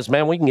of that is,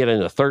 man, we can get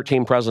into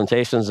 13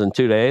 presentations in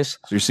 2 days.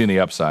 So you're seeing the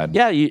upside.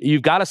 Yeah,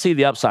 you've got to see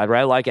the upside,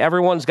 right? Like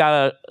everyone's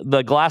got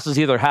the glass is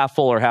either half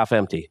full or half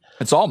empty.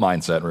 It's all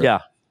mindset, right? Yeah.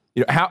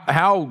 You know,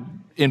 how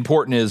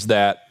important is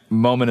that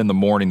moment in the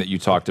morning that you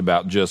talked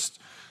about, just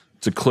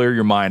to clear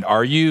your mind?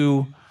 Are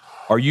you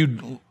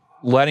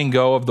letting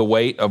go of the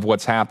weight of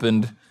what's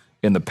happened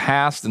in the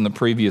past, in the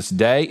previous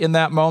day, in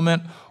that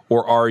moment?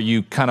 Or are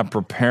you kind of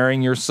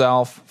preparing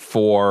yourself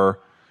for,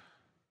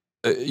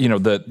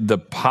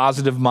 the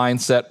positive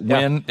mindset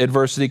when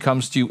adversity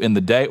comes to you in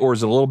the day? Or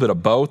is it a little bit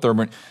of both?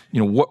 Or,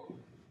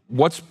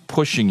 what's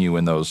pushing you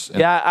in those?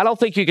 Yeah, I don't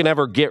think you can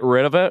ever get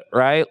rid of it,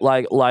 right?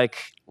 Like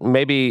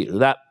maybe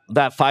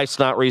that fight's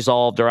not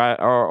resolved,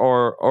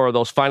 or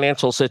those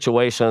financial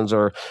situations,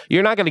 or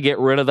you're not going to get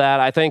rid of that.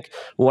 I think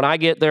when I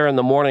get there in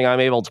the morning, I'm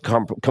able to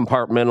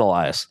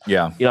compartmentalize.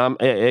 Yeah. You know,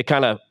 it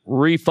kind of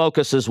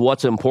refocuses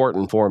what's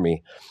important for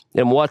me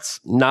and what's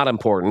not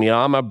important. You know,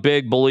 I'm a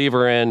big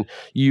believer in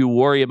you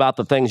worry about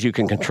the things you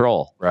can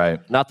control, right?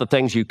 Not the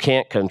things you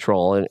can't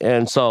control.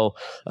 And so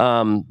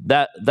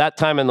that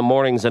time in the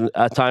morning's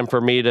a time for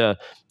me to,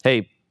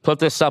 hey, put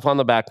this stuff on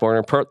the back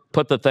burner,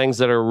 put the things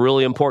that are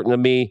really important to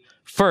me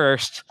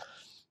first,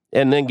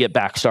 and then get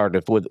back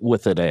started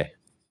with the day.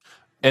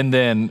 And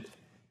then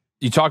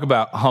you talk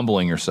about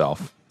humbling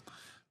yourself.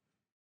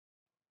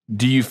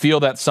 Do you feel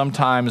that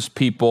sometimes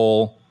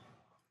people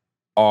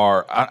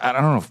are, I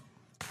don't know if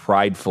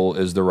prideful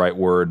is the right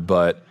word,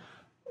 but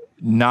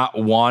not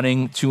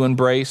wanting to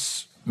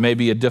embrace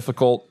maybe a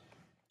difficult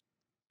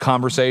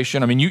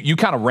conversation? I mean, you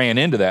kind of ran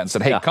into that and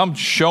said, hey, come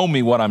show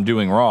me what I'm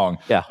doing wrong.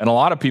 Yeah. And a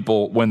lot of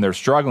people, when they're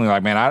struggling,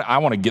 like, man, I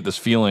want to get this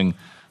feeling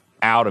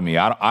out of me.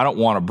 I don't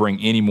want to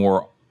bring any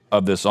more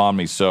of this on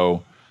me.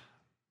 So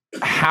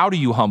how do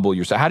you humble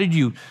yourself? How did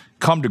you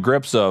come to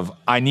grips of,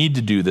 I need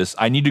to do this.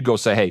 I need to go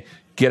say, hey,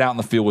 get out in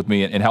the field with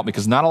me and help me?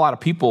 Because not a lot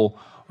of people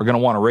are going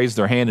to want to raise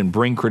their hand and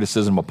bring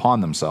criticism upon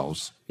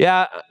themselves.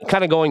 Yeah,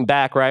 kind of going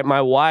back, right?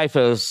 My wife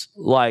is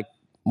like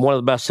one of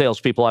the best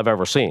salespeople I've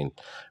ever seen,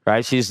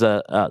 right? She's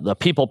the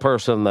people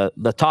person,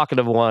 the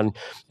talkative one.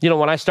 You know,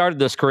 when I started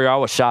this career, I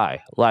was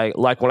shy.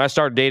 Like when I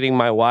started dating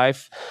my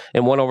wife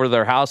and went over to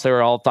their house, they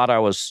were all thought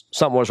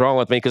something was wrong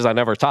with me because I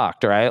never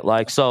talked, right?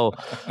 Like, so,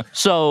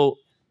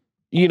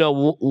 you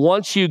know,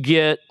 once you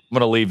get, I'm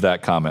going to leave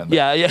that comment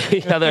there.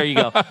 Yeah, there you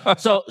go.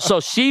 So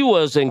she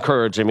was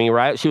encouraging me,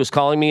 right? She was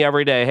calling me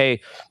every day.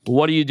 Hey,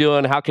 what are you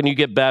doing? How can you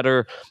get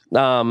better?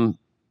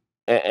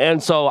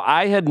 And so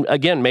I had,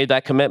 again, made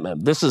that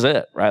commitment. This is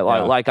it, right?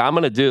 Like I'm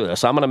going to do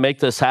this. I'm going to make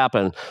this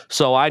happen.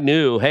 So I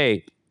knew,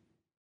 hey,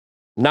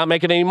 not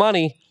making any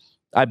money,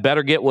 I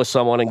better get with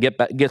someone and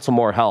get some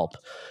more help.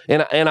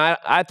 And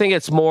I think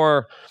it's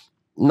more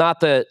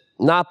not that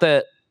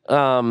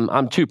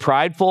I'm too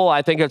prideful.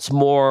 I think it's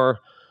more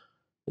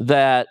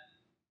that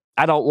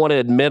I don't want to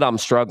admit I'm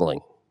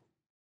struggling.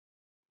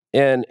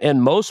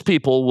 And most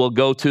people will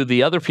go to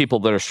the other people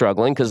that are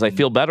struggling because they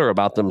feel better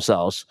about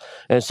themselves,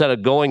 instead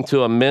of going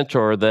to a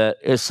mentor that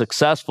is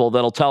successful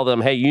that'll tell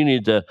them, hey, you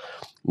need to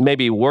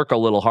maybe work a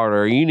little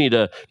harder, or you need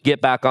to get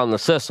back on the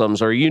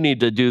systems, or you need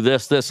to do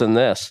this, this, and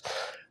this,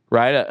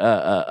 right?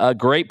 A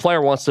great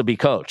player wants to be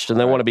coached, and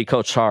they want to be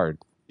coached hard.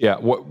 Yeah.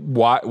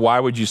 Why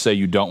would you say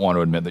you don't want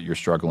to admit that you're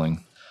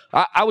struggling?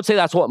 I would say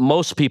that's what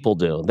most people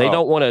do. They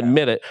don't want to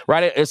admit it,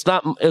 right? It's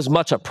not as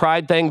much a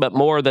pride thing, but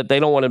more that they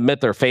don't want to admit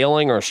they're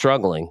failing or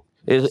struggling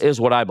is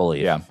what I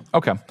believe. Yeah.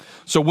 Okay.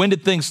 So when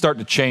did things start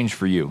to change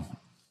for you?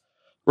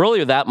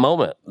 Really, that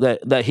moment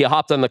that he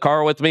hopped in the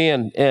car with me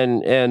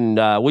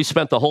and we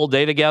spent the whole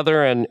day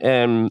together.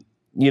 And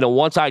you know,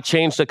 once I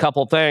changed a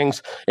couple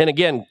things, and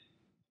again,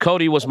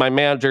 Cody was my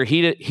manager.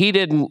 He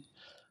didn't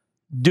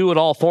do it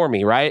all for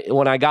me, right?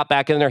 When I got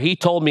back in there, he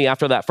told me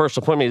after that first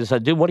appointment, he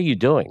said, dude, what are you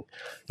doing?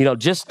 You know,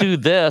 just do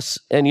this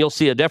and you'll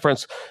see a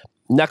difference.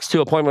 Next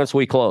 2 appointments,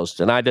 we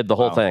closed, and I did the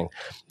whole thing.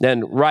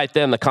 And right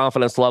then, the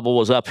confidence level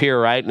was up here,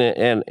 right?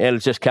 And it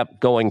just kept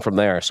going from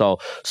there. So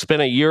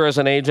spent a year as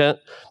an agent,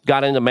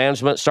 got into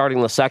management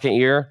starting the second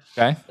year.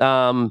 Okay.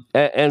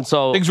 And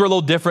so things were a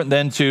little different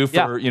then too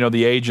for, you know,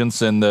 the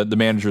agents and the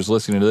managers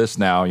listening to this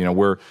now. You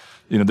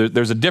know,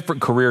 there's a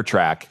different career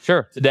track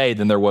today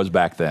than there was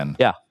back then.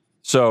 Yeah.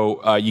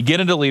 So you get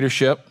into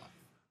leadership,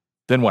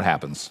 then what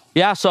happens?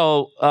 Yeah,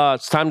 so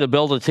it's time to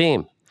build a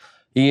team,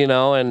 you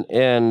know,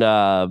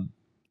 and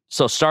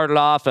so started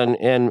off,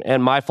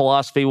 and my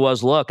philosophy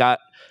was, look,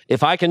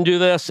 if I can do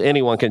this,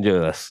 anyone can do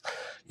this.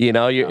 You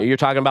know, you're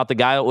talking about the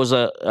guy that was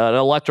an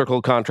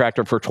electrical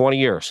contractor for 20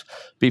 years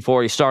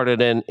before he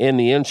started in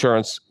the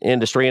insurance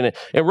industry. And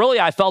really,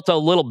 I felt a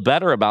little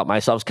better about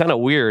myself. It's kind of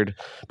weird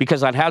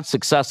because I'd had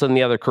success in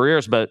the other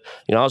careers, but,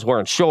 you know, I was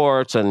wearing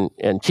shorts and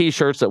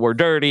T-shirts that were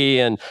dirty,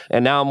 and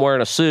now I'm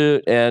wearing a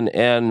suit. And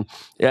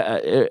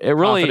it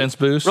really, confidence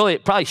boost. Really,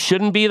 it probably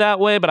shouldn't be that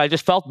way, but I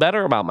just felt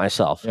better about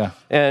myself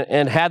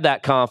and had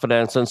that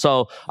confidence. And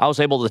so I was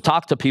able to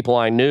talk to people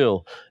I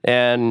knew,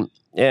 and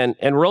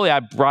really, I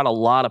brought a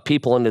lot of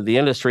people into the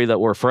industry that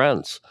were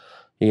friends,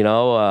 You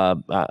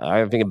know,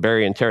 I think of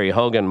Barry and Terry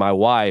Hogan, my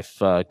wife,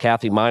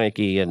 Kathy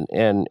Meineke,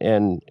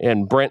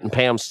 and Brent and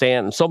Pam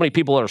Stanton. So many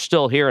people that are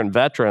still here and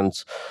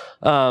veterans.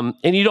 And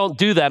you don't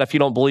do that if you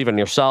don't believe in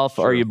yourself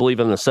or you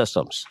believe in the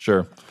systems.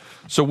 Sure.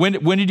 So when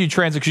did you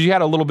transit? Because you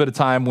had a little bit of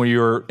time when you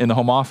were in the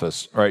home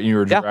office, right? You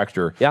were a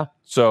director. Yeah.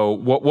 So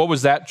what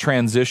was that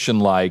transition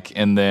like?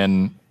 And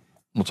then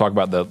we'll talk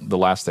about the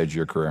last stage of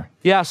your career.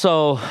 Yeah.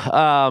 So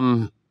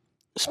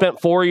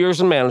spent 4 years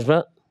in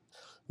management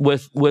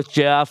with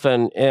Jeff,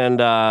 and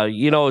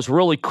you know, it was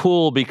really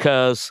cool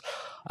because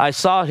I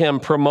saw him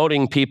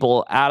promoting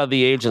people out of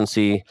the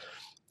agency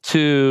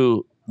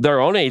to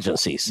their own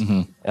agencies.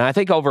 And I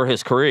think over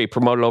his career, he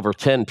promoted over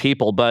 10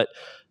 people. But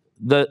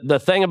the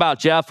thing about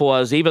Jeff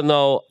was, even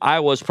though I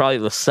was probably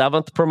the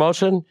 7th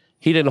promotion,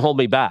 he didn't hold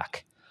me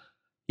back.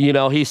 You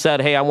know, he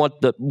said, hey, I want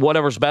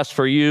whatever's best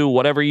for you,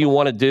 whatever you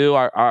want to do.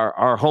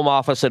 Our home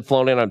office had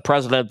flown in on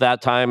president at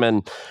that time,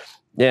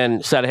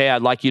 and said, hey,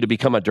 I'd like you to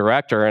become a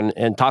director,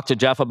 and talk to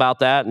Jeff about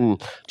that.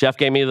 And Jeff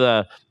gave me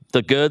the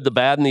good, the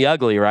bad, and the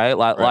ugly, right?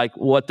 Like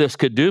what this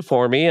could do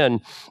for me.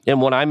 And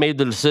when I made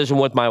the decision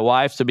with my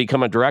wife to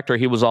become a director,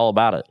 he was all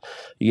about it,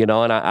 you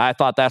know, and I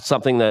thought that's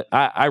something that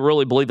I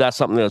really believe that's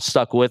something that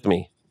stuck with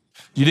me.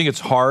 Do you think it's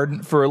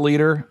hard for a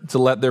leader to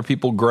let their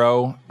people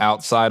grow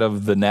outside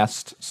of the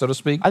nest, so to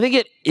speak? I think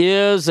it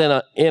is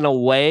in a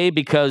way,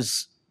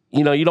 because,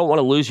 you know, you don't want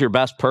to lose your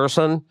best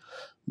person,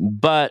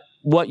 but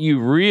what you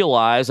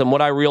realize, and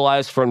what I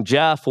realized from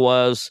Jeff,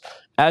 was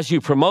as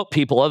you promote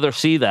people, other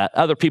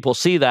people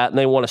see that, and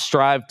they want to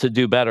strive to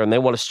do better, and they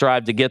want to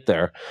strive to get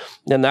there.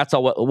 And that's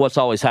what's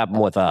always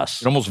happened with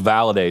us. It almost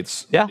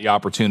validates the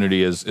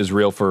opportunity is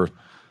real for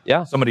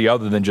somebody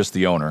other than just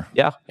the owner.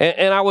 Yeah.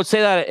 And I would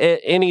say that at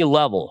any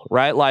level,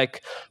 right?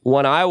 Like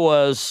when I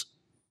was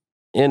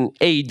in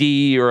AD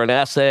or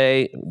an SA,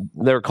 they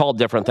were called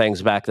different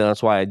things back then.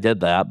 That's why I did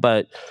that.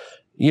 But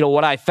you know,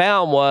 what I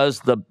found was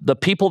the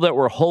people that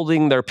were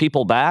holding their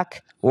people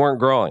back weren't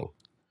growing.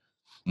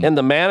 And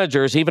the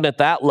managers, even at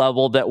that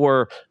level, that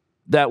were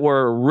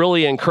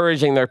really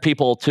encouraging their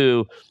people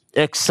to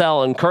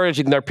excel,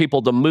 encouraging their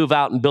people to move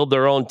out and build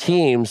their own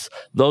teams,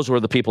 those were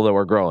the people that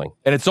were growing.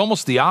 And it's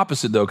almost the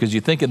opposite, though, because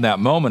you think in that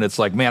moment, it's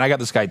like, man, I got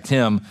this guy,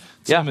 Tim.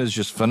 Tim is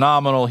just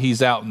phenomenal.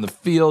 He's out in the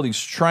field.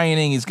 He's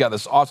training. He's got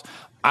this awesome.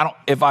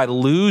 If I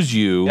lose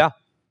you,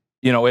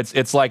 you know,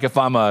 it's like if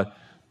I'm a,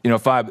 you know,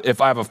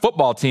 if I have a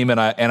football team and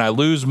I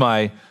lose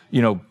my,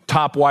 you know,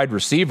 top wide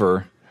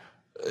receiver,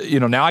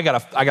 you know, now I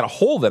got a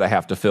hole that I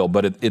have to fill.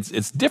 But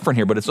it's different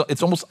here. But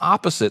it's almost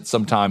opposite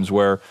sometimes,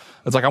 where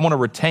it's like I want to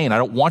retain. I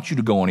don't want you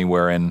to go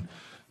anywhere. And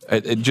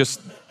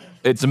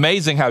it's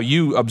amazing how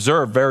you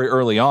observe very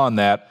early on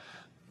that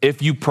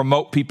if you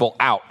promote people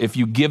out, if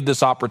you give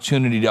this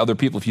opportunity to other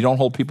people, if you don't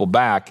hold people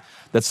back,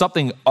 that's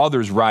something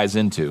others rise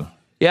into.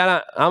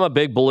 Yeah, I'm a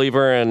big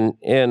believer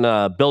in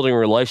building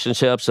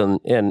relationships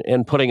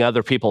and putting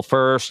other people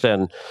first,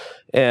 and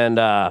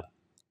I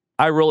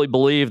really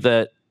believe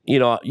that, you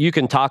know, you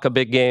can talk a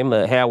big game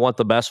that, hey, I want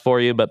the best for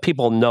you, but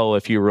people know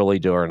if you really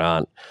do or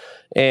not.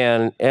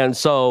 And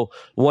so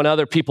when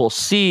other people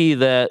see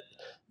that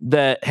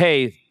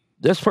hey,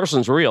 this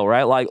person's real,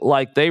 right?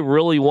 Like they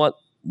really want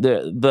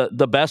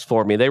the best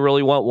for me. They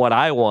really want what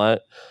I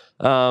want.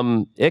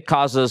 It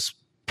causes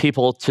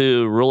people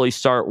to really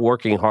start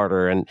working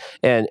harder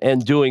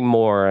and doing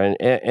more,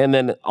 and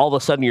then all of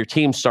a sudden your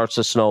team starts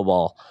to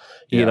snowball,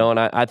 you know, and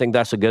I think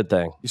that's a good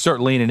thing. You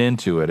start leaning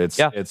into it.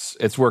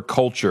 It's where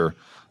culture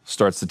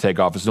starts to take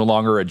off. It's no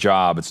longer a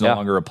job. It's no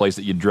longer a place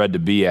that you dread to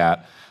be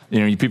at.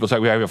 You know, people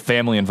talk, we have a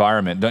family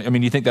environment. I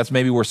mean, you think that's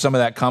maybe where some of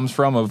that comes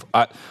from, of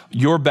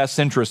your best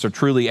interests are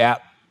truly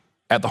at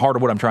the heart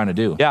of what I'm trying to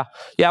do.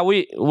 Yeah.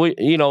 We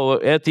you know,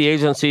 at the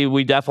agency,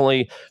 we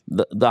definitely,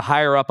 the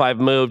higher up I've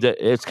moved,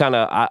 it's kind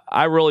of,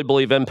 I really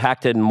believe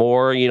impacted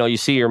more. You know, you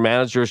see your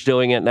managers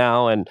doing it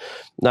now, and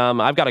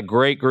I've got a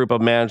great group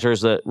of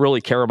managers that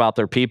really care about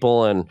their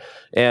people, and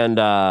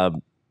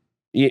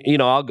you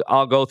know,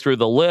 I'll go through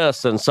the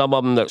list, and some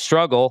of them that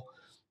struggle,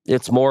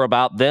 it's more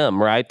about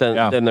them, right,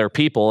 than their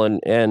people.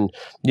 And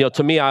you know,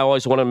 to me, I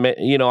always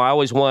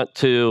want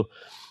to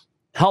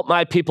help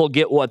my people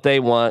get what they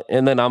want,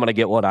 and then I'm going to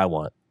get what I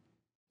want.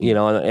 You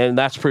know, and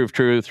that's proved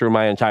true through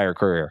my entire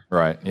career.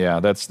 Right. Yeah,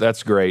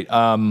 that's great.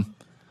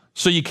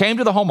 So you came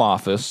to the home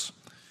office.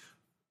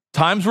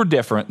 Times were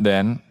different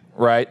then,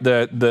 right?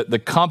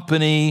 The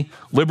company,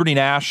 Liberty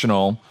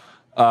National,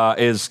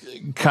 is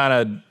kind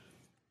of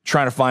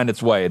trying to find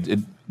its way.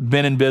 It'd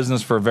been in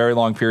business for a very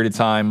long period of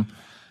time.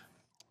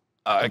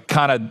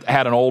 Kind of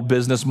had an old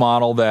business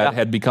model that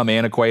had become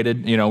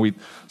antiquated. You know,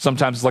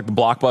 sometimes it's like the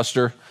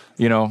Blockbuster.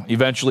 You know,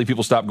 eventually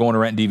people stop going to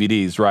rent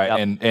DVDs,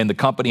 right? And the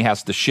company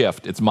has to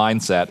shift its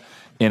mindset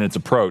and its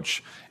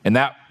approach. And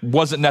that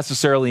wasn't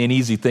necessarily an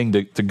easy thing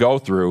to go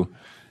through.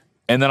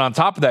 And then on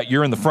top of that,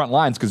 you're in the front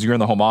lines because you're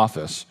in the home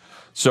office.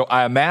 So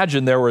I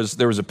imagine there was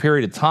a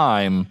period of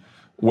time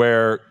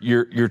where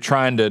you're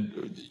trying to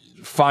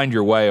find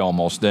your way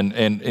almost.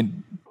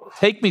 And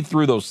take me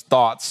through those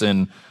thoughts.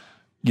 And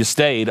you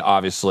stayed,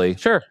 obviously.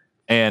 Sure.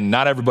 And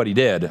not everybody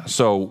did.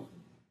 So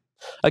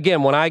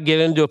again, when I get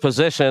into a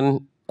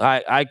position,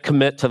 I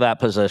commit to that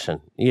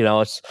position. You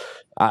know,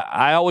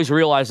 I always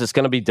realize it's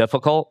going to be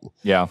difficult.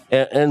 Yeah.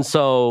 And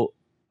so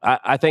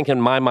I think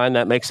in my mind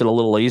that makes it a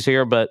little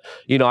easier. But,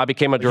 you know, I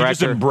became a director. You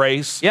just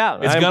embrace. Yeah.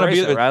 It's going to be,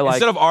 it, right?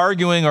 Instead of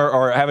arguing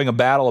or having a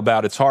battle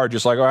about it's hard,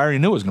 just like, oh, I already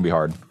knew it was going to be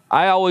hard.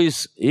 I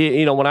always,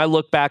 you know, when I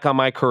look back on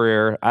my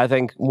career, I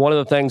think one of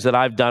the things that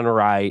I've done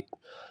right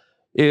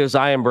is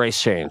I embrace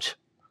change.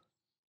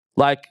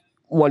 Like,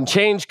 when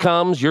change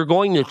comes, you're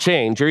going to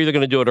change. You're either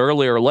going to do it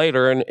early or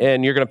later,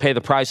 and you're going to pay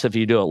the price if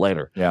you do it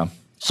later. Yeah.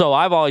 So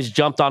I've always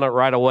jumped on it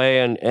right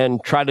away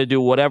and tried to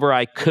do whatever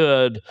I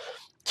could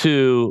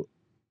to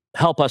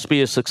help us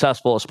be as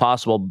successful as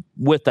possible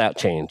with that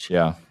change.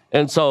 Yeah.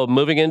 And so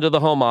moving into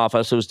the home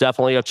office, it was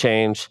definitely a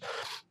change.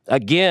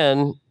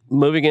 Again,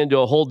 moving into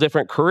a whole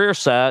different career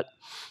set,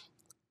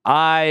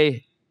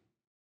 I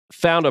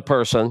found a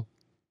person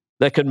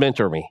that could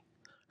mentor me,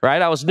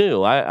 right? I was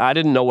new. I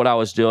didn't know what I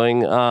was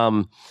doing.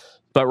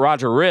 But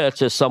Roger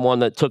Rich is someone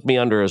that took me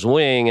under his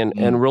wing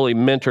and really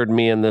mentored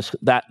me in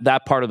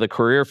that part of the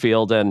career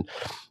field, and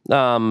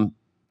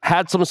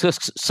had some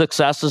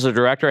success as a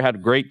director,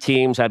 had great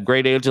teams, had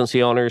great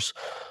agency owners,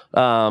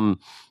 and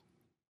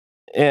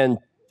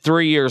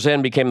 3 years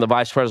in became the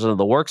vice president of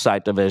the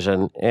worksite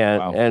division.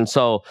 And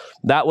so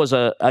that was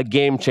a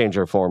game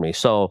changer for me.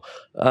 So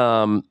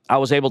I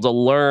was able to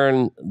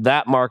learn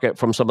that market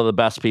from some of the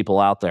best people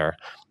out there,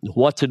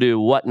 what to do,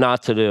 what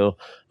not to do.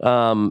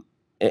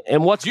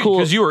 And what's cool,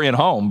 because you were in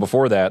home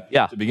before that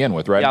to begin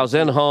with, right? Yeah, I was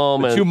in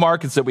home. The two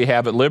markets that we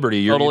have at Liberty,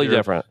 you're totally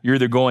different. You're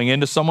either going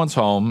into someone's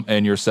home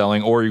and you're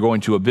selling, or you're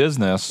going to a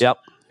business. Yep.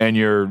 And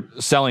you're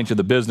selling to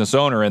the business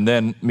owner and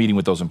then meeting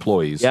with those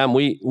employees. Yeah, and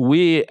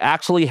we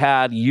actually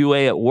had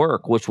UA at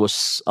Work, which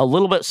was a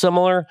little bit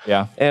similar.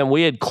 Yeah. And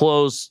we had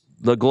closed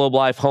the Globe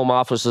Life home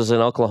offices in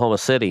Oklahoma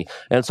City.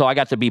 And so I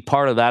got to be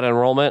part of that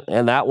enrollment.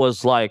 And that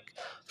was like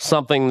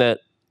something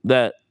that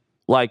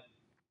like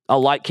a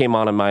light came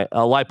on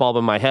a light bulb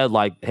in my head,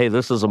 like, hey,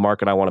 this is a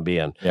market I want to be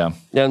in. Yeah.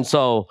 And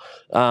so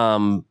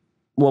when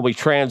we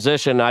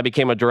transitioned, I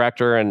became a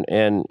director,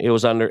 and it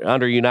was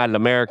under United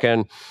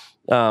American.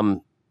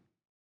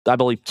 I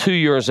believe 2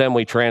 years in,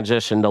 we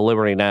transitioned to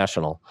Liberty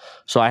National.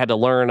 So I had to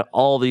learn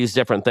all these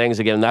different things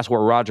again. And that's where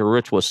Roger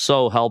Rich was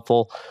so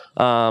helpful.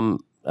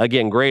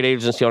 Again, great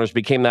agency owners,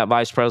 became that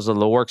vice president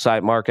of the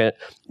worksite market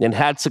and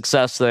had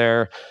success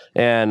there.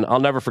 And I'll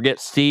never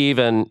forget, Steve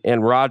and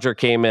Roger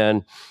came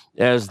in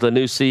as the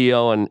new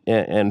CEO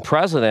and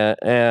president.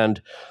 And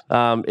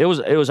it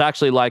was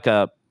actually like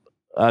a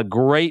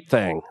great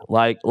thing.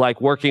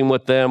 Like working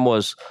with them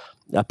was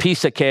a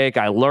piece of cake.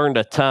 I learned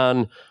a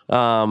ton.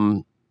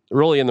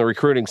 Really in the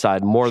recruiting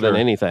side more than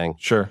anything.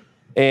 Sure.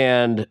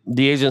 And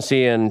the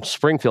agency in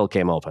Springfield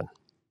came open.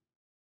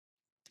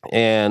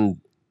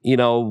 And, you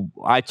know,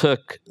 I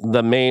took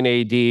the main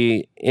AD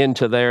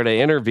into there to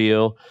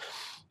interview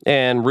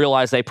and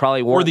realized they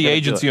probably weren't. For the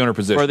agency owner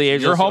position. For the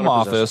agency your home owner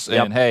office,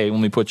 position. and hey,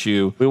 let me put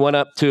you. We went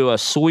up to a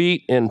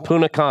suite in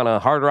Punta Cana,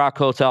 Hard Rock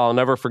Hotel. I'll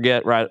never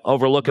forget, right?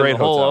 Overlooking the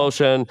whole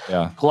ocean,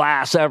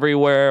 glass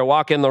everywhere.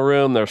 Walk in the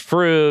room, there's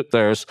fruit,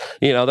 there's,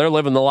 you know, they're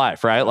living the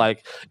life, right?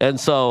 Like, and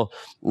so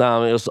it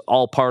was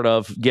all part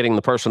of getting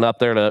the person up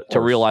there to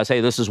realize, hey,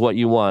 this is what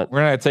you want.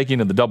 We're going to take you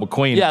to the Double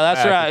Queen. Yeah,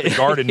 that's right. The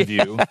garden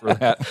view for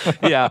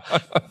that.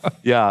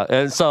 Yeah.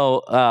 And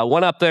so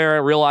went up there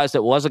and realized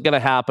it wasn't going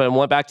to happen.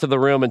 Went back to the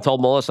room and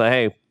told Melissa,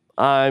 hey,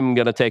 I'm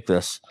going to take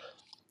this.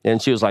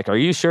 And she was like, are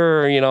you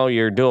sure? You know,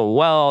 you're doing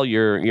well.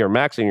 You're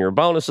maxing your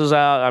bonuses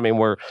out. I mean,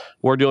 we're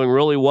doing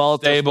really well.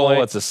 Stable. At this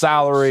point. It's a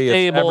salary.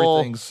 Stable.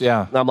 Everything's,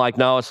 yeah. And I'm like,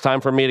 no, it's time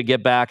for me to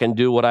get back and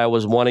do what I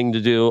was wanting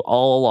to do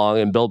all along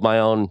and build my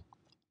own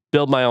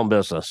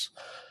business.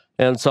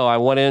 And so I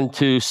went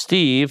into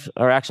Steve,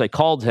 or actually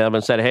called him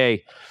and said,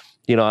 hey,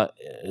 you know,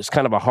 it's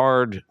kind of a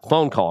hard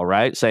phone call,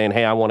 right? Saying,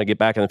 hey, I want to get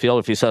back in the field.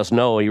 If he says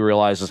no, he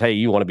realizes, hey,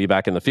 you want to be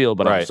back in the field,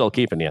 but I'm still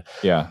keeping you.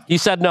 Yeah. He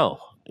said no,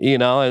 you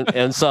know,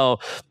 and so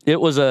it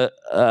was a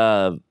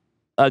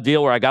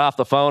deal where I got off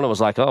the phone and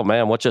was like, oh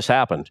man, what just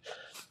happened?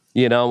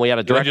 You know, and we had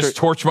a director. Did I just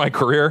torch my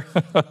career?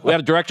 We had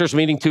a director's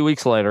meeting 2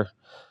 weeks later.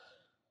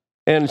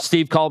 And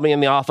Steve called me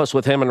in the office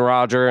with him and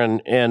Roger,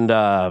 and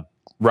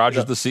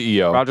Roger's the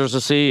CEO. Roger's the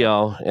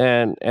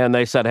CEO. And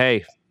they said,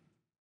 hey,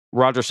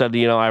 Roger said,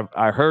 you know,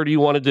 I heard you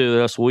want to do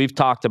this. We've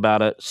talked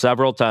about it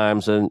several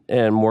times, and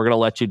we're going to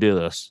let you do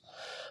this.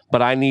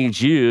 But I need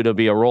you to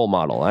be a role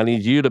model. I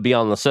need you to be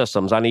on the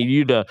systems. I need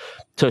you to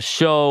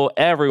show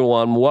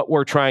everyone what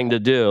we're trying to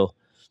do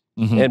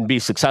and be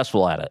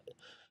successful at it.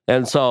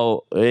 And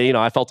so, you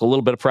know, I felt a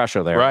little bit of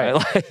pressure there.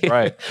 Right.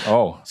 Right.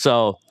 Oh.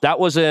 So that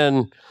was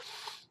in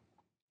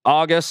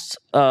August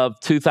of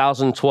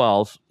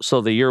 2012,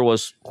 so the year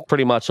was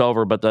pretty much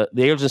over, but the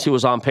agency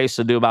was on pace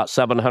to do about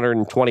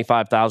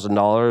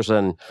 $725,000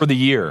 and for the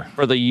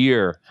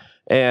year.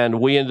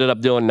 And we ended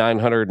up doing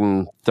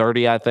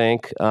 930, I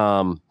think.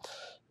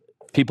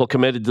 People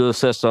committed to the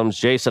systems.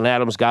 Jason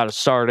Adams got it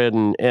started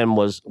and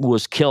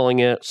was killing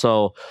it.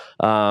 So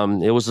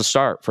it was the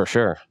start for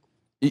sure.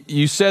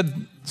 You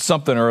said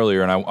something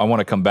earlier, and I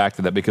want to come back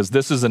to that because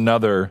this is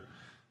another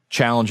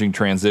challenging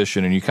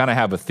transition, and you kind of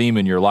have a theme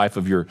in your life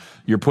of you're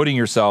putting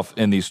yourself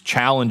in these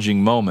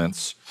challenging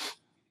moments.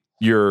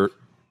 The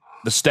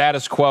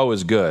status quo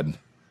is good.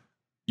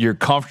 You're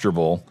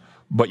comfortable,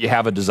 but you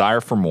have a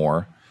desire for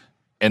more,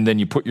 and then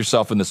you put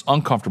yourself in this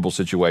uncomfortable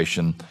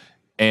situation.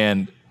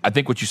 And I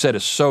think what you said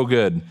is so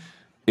good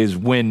is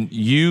when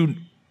you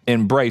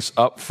embrace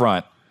up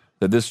front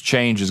that this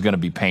change is going to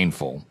be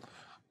painful,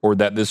 or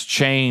that this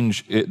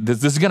change,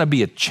 this is going to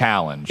be a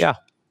challenge. Yeah.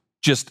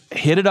 Just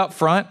hit it up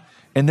front,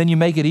 and then you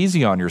make it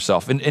easy on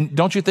yourself. And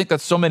don't you think that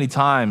so many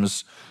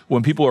times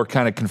when people are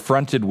kind of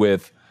confronted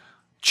with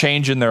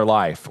change in their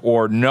life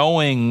or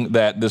knowing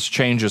that this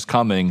change is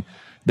coming,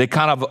 they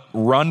kind of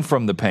run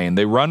from the pain.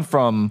 They run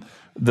from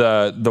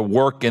the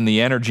work and the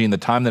energy and the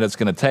time that it's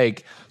going to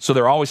take. So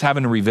they're always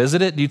having to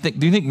revisit it. Do you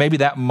think maybe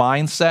that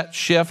mindset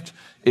shift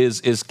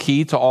is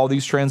key to all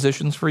these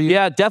transitions for you?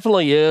 Yeah, it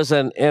definitely is.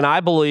 And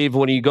I believe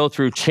when you go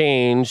through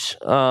change,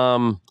 in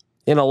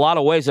a lot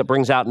of ways, it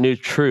brings out new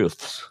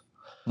truths.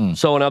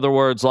 So in other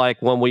words,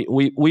 like when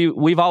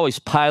we've always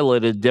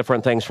piloted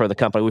different things for the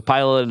company. We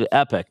piloted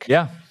Epic.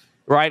 Yeah.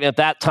 Right. At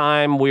that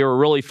time, we were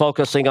really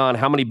focusing on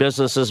how many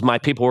businesses my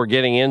people were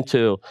getting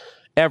into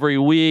every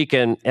week.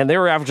 And they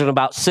were averaging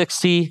about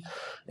 60.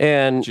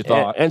 And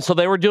so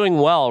they were doing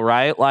well.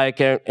 Right. Like,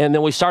 and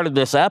then we started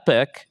this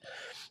Epic.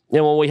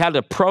 And when we had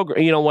to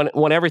program,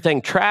 when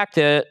everything tracked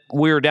it,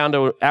 we were down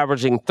to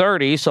averaging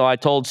 30. So I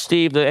told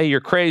Steve that, hey, you're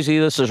crazy.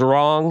 This is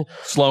wrong.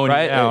 Slowing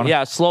you down.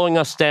 Yeah, slowing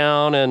us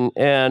down.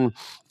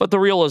 But the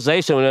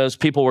realization was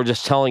people were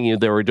just telling you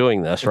they were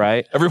doing this,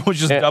 right? Everyone's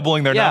just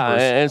doubling their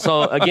numbers. Yeah, and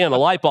so again, a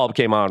light bulb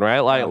came on,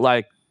 right?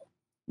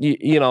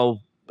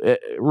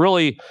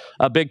 Really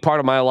a big part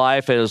of my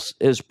life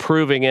is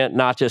proving it,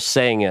 not just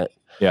saying it.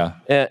 Yeah.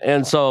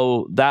 And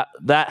so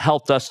that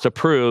helped us to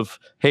prove,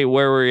 hey,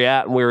 where we're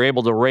at, and we were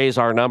able to raise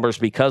our numbers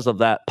because of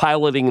that,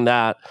 piloting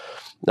that.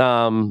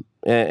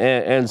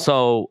 And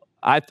so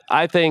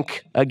I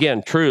think,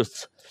 again,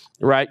 truth,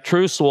 right?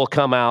 Truths will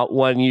come out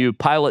when you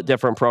pilot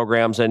different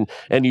programs and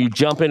you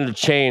jump into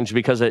change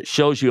because it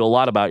shows you a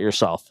lot about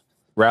yourself.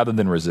 Rather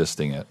than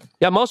resisting it.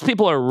 Yeah, most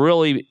people are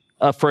really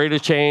afraid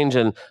of change.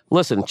 And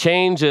listen,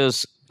 change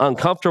is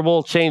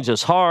uncomfortable. Change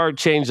is hard.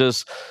 Change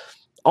is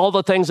all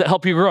the things that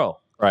help you grow.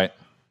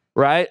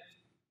 Right.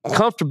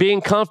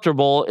 Being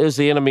comfortable is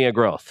the enemy of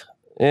growth.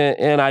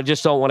 And I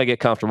just don't want to get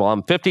comfortable.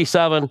 I'm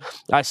 57.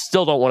 I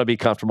still don't want to be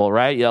comfortable,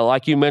 right? Yeah,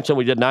 like you mentioned,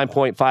 we did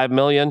 $9.5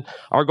 million.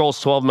 Our goal is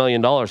 $12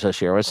 million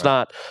this year. It's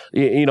not,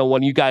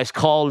 when you guys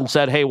called and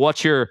said, hey,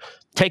 what's your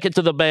take it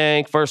to the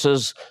bank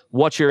versus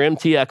what's your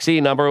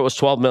MTXE number? It was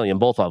 12 million,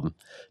 both of them,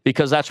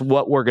 because that's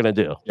what we're going to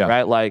do,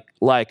 right?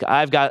 Like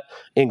I've got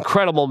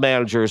incredible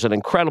managers and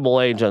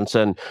incredible agents,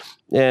 and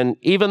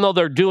even though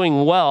they're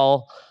doing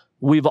well,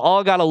 we've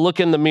all got to look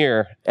in the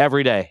mirror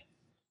every day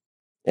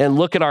and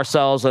look at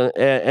ourselves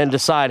and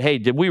decide, hey,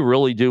 did we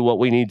really do what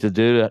we need to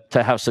do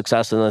to have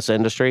success in this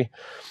industry?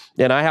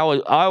 And I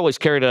always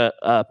carried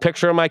a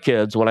picture of my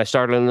kids when I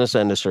started in this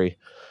industry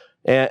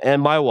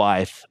and my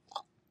wife,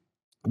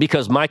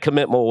 because my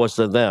commitment was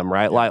to them,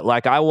 right?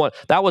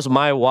 That was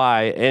my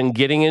why in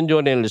getting into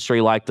an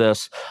industry like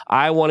this.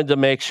 I wanted to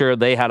make sure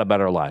they had a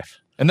better life.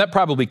 And that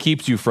probably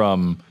keeps you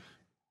from,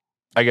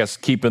 I guess,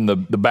 keeping the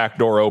back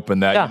door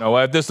open that,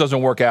 if this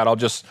doesn't work out,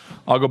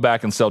 I'll go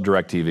back and sell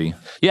DirecTV.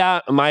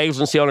 Yeah. My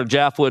agency owner,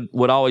 Jeff, would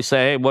always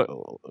say, hey,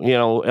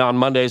 on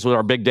Mondays was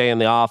our big day in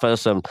the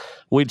office, and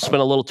we'd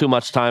spend a little too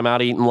much time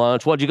out eating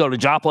lunch. What'd you go to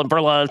Joplin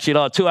for lunch? A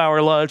 2-hour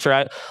lunch,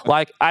 right?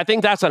 Like, I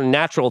think that's a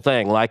natural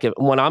thing. Like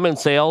when I'm in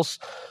sales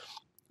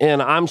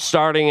and I'm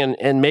starting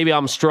and maybe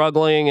I'm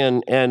struggling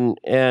and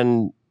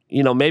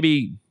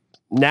maybe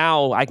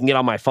now I can get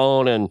on my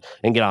phone and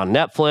get on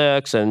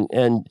Netflix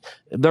and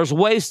there's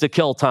ways to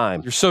kill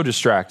time. You're so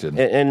distracted.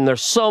 And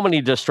there's so many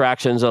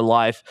distractions in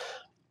life.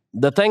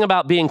 The thing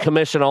about being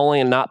commission only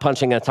and not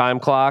punching a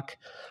time clock,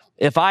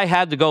 if I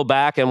had to go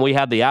back and we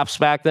had the apps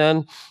back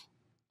then,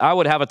 I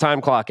would have a time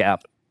clock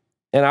app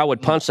and I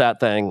would punch that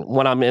thing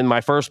when I'm in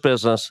my first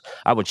business.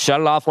 I would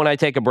shut it off when I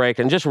take a break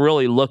and just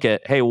really look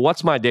at, hey,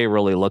 what's my day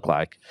really look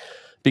like?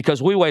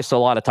 Because we waste a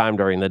lot of time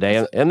during the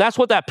day. And that's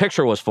what that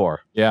picture was for.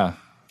 Yeah.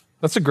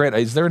 That's a great.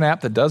 Is there an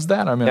app that does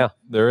that? I mean,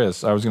 there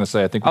is. I was going to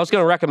say, I think I was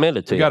going to recommend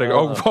it to you. Got to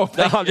go.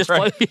 I'm just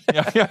playing.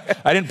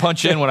 I didn't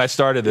punch in when I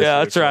started this.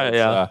 That's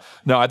right.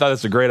 No, I thought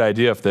that's a great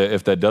idea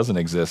if that doesn't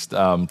exist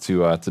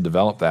to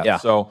develop that. Yeah.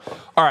 So,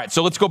 all right.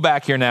 So let's go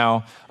back here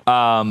now.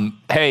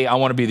 Hey, I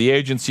want to be the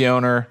agency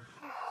owner.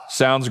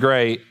 Sounds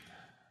great.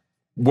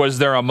 Was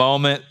there a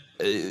moment?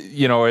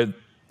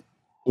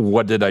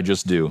 What did I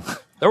just do?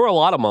 There were a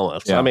lot of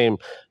moments. Yeah. I mean,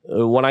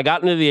 when I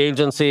got into the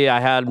agency, I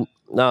had.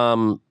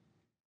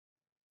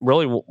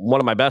 Really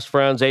one of my best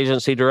friends,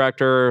 agency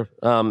director,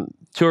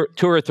 two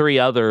or three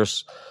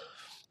others,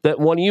 that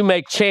when you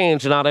make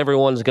change, not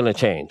everyone's going to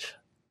change,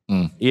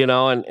 and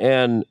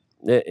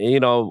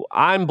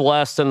I'm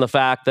blessed in the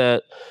fact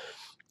that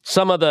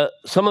some of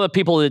the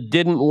people that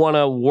didn't want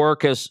to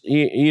work as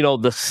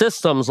the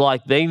systems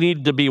like they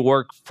needed to be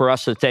worked for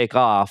us to take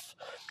off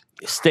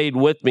stayed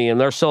with me, and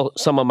they're still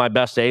some of my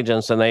best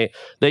agents, and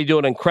they do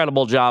an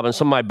incredible job, and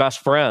some of my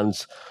best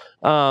friends.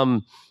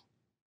 But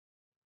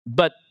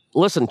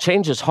listen,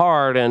 change is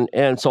hard,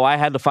 and so I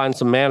had to find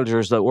some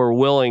managers that were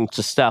willing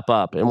to step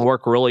up and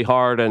work really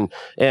hard and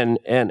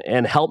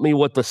help me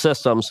with the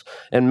systems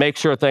and make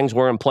sure things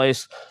were in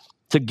place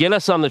to get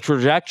us on the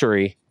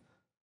trajectory,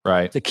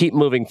 right? To keep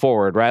moving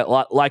forward, right?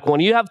 Like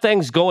when you have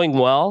things going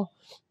well,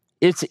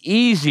 it's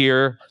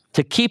easier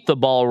to keep the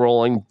ball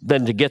rolling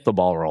than to get the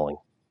ball rolling.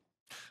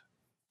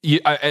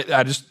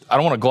 I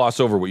don't want to gloss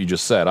over what you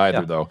just said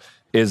either, though,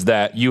 is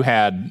that you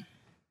had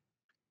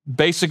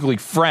basically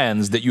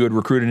friends that you had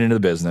recruited into the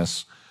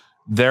business.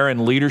 They're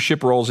in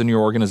leadership roles in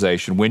your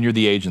organization when you're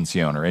the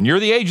agency owner. And you're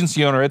the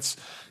agency owner. It's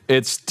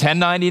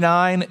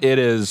 1099. It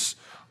is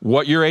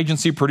what your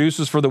agency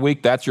produces for the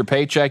week. That's your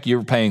paycheck.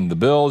 You're paying the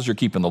bills. You're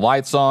keeping the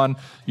lights on.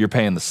 You're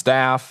paying the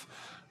staff.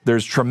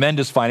 There's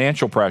tremendous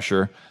financial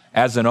pressure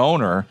as an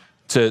owner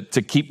to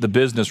keep the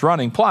business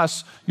running,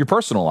 plus your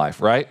personal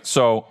life, right?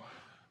 So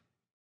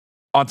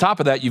on top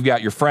of that, you've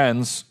got your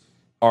friends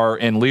are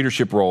in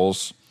leadership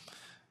roles,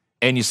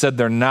 and you said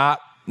they're not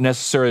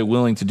necessarily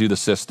willing to do the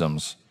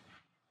systems.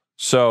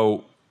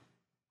 So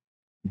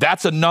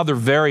that's another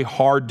very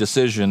hard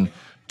decision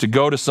to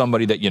go to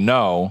somebody that you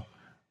know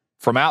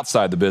from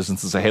outside the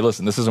business and say, hey,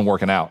 listen, this isn't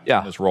working out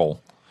in this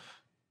role.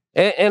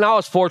 And I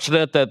was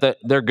fortunate that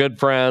they're good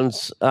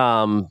friends.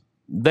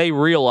 They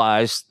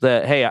realized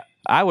that, hey,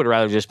 I would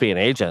rather just be an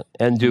agent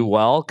and do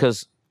well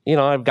because,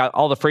 I've got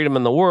all the freedom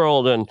in the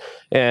world and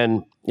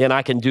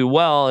I can do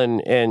well.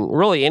 And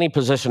really any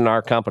position in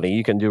our company,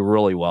 you can do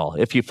really well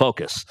if you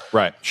focus.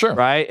 Right. Sure.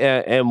 Right.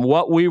 And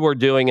what we were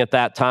doing at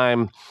that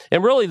time,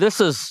 and really this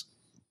is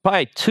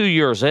probably 2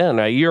 years in,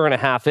 a year and a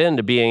half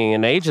into being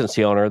an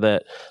agency owner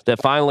that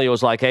finally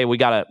was like, hey, we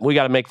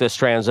gotta make this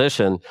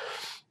transition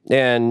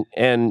and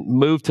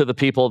move to the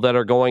people that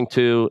are going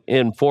to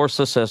enforce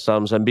the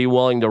systems and be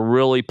willing to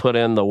really put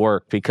in the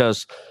work,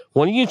 because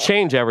when you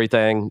change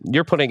everything,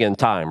 you're putting in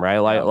time, right?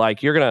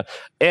 Like you're gonna,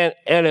 and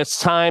it's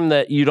time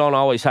that you don't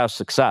always have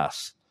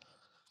success,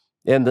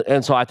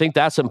 and so I think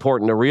that's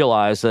important to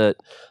realize that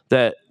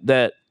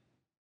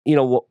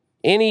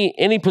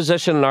any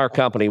position in our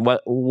company,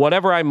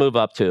 whatever I move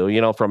up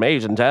to, from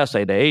agent to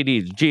SA to AD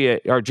to GA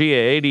or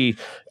GA, AD,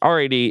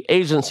 RAD,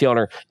 agency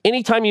owner,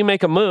 anytime you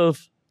make a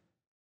move,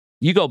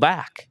 you go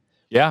back.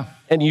 Yeah.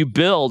 And you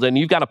build, and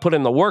you've got to put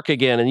in the work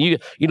again. And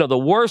the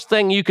worst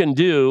thing you can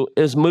do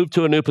is move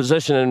to a new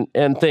position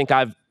and think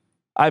I've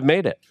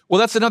made it. Well,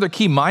 that's another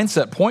key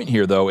mindset point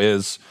here, though,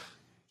 is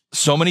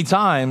so many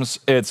times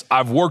it's,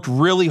 I've worked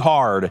really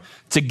hard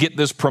to get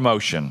this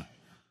promotion.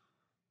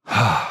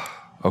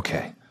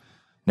 Okay.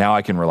 Now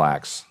I can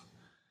relax.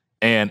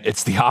 And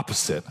it's the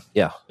opposite.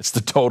 Yeah. It's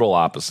the total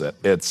opposite.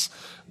 It's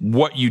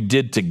what you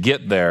did to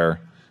get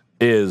there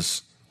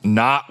is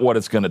not what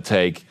it's going to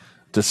take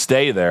to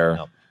stay there.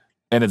 Nope.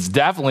 And it's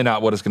definitely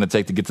not what it's going to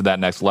take to get to that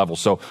next level.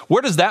 So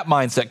where does that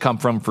mindset come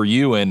from for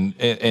you?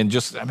 And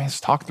just, let's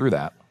talk through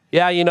that.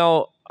 Yeah,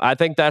 I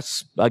think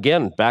that's,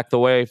 again, back the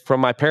way from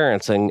my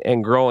parents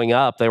and growing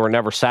up, they were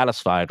never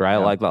satisfied, right?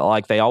 Yeah.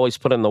 Like they always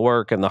put in the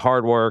work and the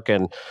hard work.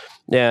 And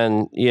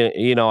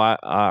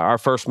our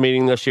first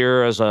meeting this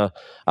year as a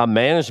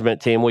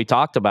management team, we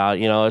talked about,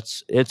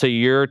 it's a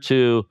year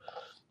to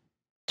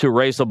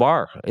raise the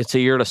bar. It's a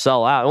year to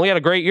sell out. And we had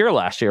a great year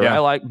last year,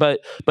 right?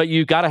 But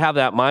you got to have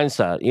that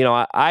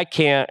mindset. I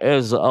can't,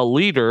 as a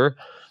leader,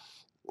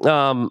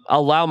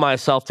 allow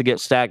myself to get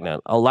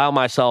stagnant, allow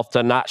myself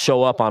to not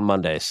show up on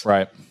Mondays,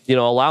 right?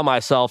 Allow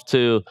myself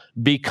to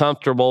be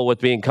comfortable with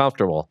being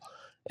comfortable.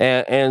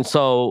 And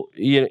so,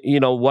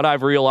 what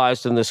I've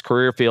realized in this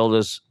career field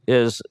is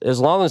as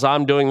long as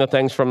I'm doing the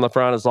things from the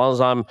front, as long as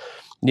I'm,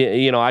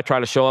 I try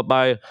to show up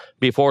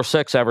before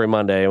 6 every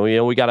Monday.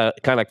 We got a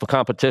kind of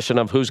competition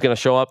of who's going to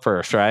show up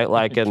first, right?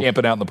 Like, and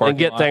camping out in the parking and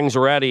get lot. Things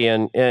ready.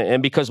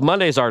 And because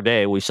Monday's our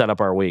day, we set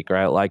up our week,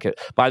 right? Like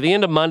by the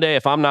end of Monday,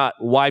 if I'm not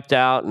wiped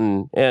out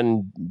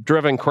and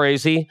driven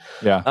crazy,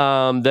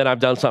 then I've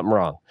done something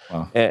wrong.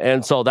 Wow.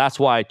 And so that's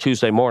why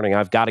Tuesday morning,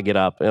 I've got to get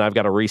up and I've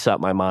got to reset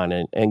my mind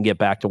and get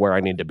back to where I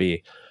need to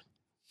be.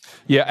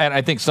 Yeah. And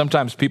I think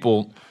sometimes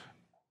people,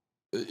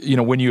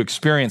 when you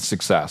experience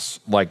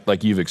success,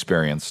 like you've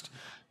experienced,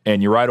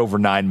 and you're right over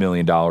 $9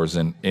 million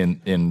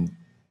in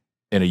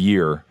a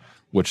year,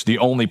 which the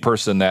only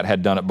person that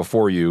had done it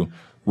before you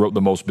wrote the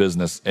most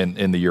business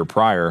in the year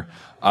prior.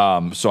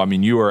 So,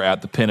 you are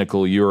at the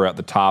pinnacle. You are at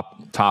the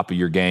top of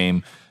your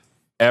game.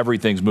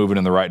 Everything's moving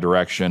in the right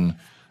direction.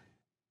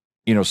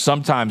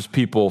 Sometimes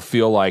people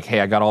feel like,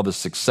 hey, I got all this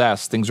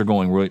success. Things are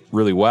going really,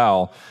 really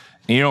well.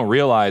 And you don't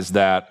realize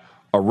that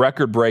a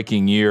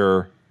record-breaking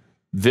year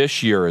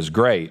this year is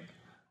great.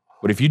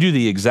 But if you do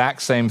the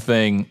exact same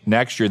thing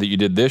next year that you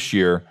did this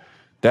year,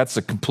 that's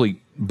a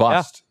complete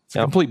bust. Yeah. It's a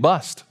complete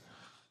bust.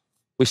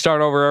 We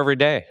start over every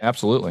day.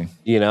 Absolutely.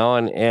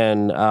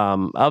 And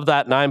of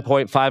that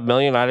 $9.5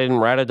 million, I didn't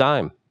write a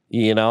dime.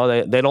 You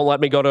know, they don't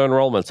let me go to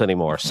enrollments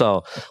anymore.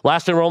 So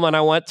last enrollment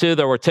I went to,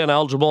 there were 10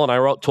 eligible, and I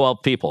wrote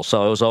 12 people.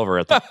 So it was over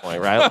at that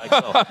point, right?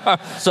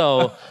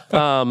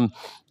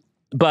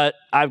 But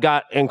I've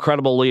got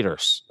incredible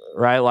leaders,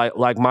 right?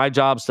 Like my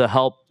job's to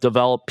help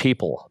develop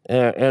people.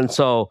 And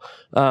so,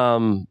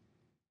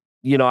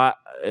 you know,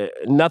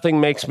 nothing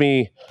makes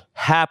me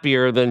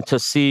happier than to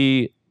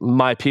see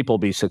my people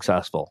be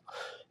successful.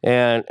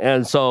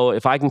 And so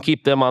if I can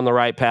keep them on the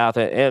right path,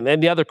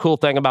 and the other cool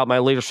thing about my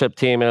leadership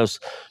team is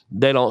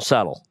they don't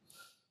settle,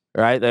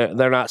 right?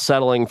 They're not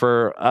settling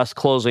for us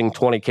closing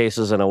 20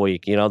 cases in a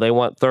week. You know, they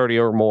want 30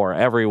 or more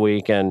every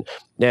week, and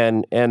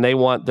they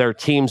want their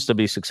teams to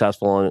be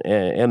successful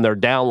and their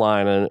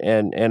downline,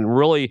 and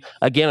really,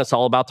 again, it's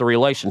all about the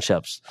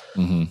relationships.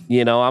 Mm-hmm.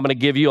 You know, I'm going to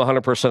give you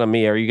 100% of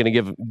me. Are you going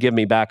to give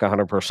me back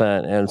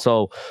 100%? And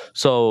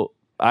so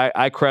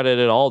I credit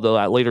it all to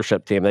that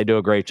leadership team. They do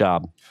a great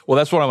job. Well,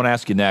 that's what I want to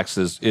ask you next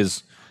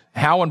is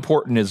how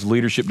important is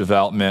leadership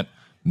development,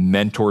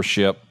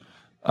 mentorship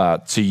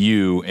to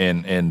you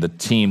and the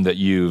team that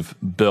you've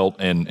built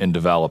and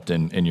developed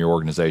in your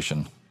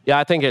organization? Yeah,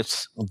 I think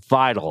it's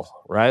vital,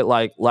 right?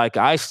 Like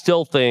I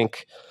still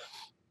think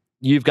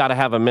you've got to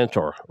have a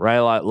mentor, right?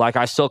 Like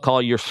I still call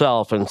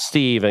yourself and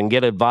Steve and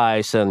get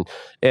advice, and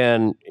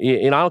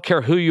you know, I don't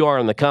care who you are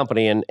in the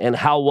company and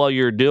how well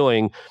you're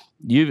doing.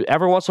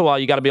 Every once in a while,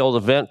 you got to be able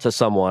to vent to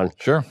someone.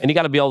 Sure. And you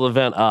got to be able to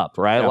vent up,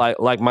 right? Yeah.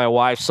 Like my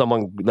wife,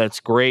 someone that's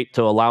great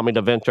to allow me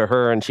to vent to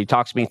her, and she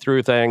talks me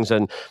through things.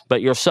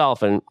 But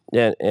yourself and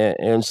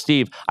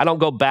Steve, I don't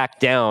go back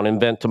down and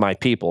vent to my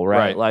people,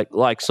 right?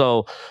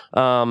 So,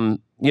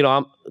 you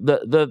know,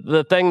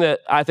 the thing that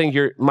I think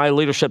my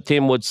leadership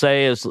team would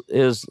say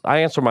is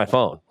I answer my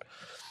phone.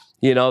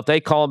 You know, if they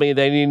call me,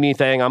 they need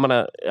anything, I'm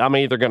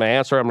either going to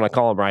answer, I'm going to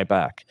call them right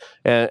back.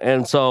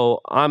 And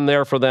so I'm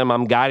there for them.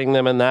 I'm guiding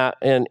them in that.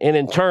 And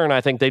in turn, I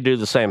think they do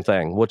the same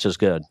thing, which is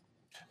good.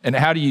 And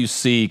how do you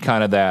see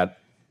kind of that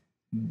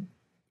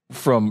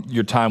from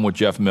your time with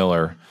Jeff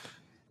Miller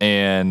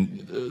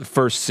and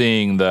first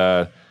seeing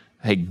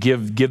hey,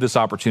 give this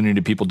opportunity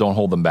to people, don't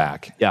hold them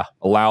back. Yeah.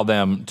 Allow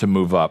them to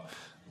move up.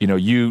 You know,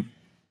 you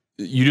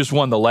just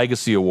won the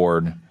Legacy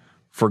Award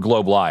for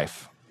Globe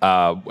Life.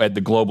 At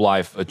the Globe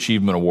Life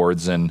Achievement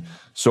Awards, and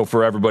so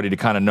for everybody to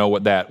kind of know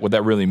what that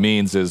really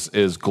means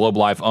is Globe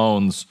Life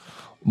owns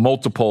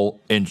multiple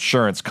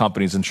insurance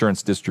companies,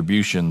 insurance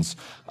distributions,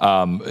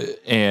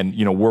 and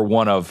you know we're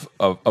one of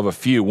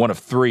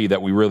three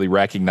that we really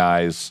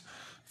recognize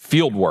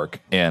field work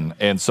in,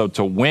 and so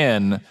to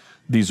win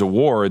these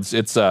awards,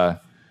 it's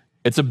a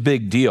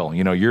big deal.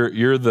 You know,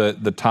 you're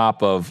the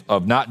top of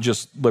not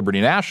just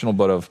Liberty National,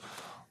 but of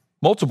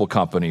multiple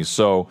companies.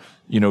 So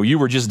you know, you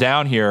were just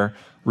down here.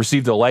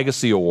 Received a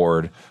Legacy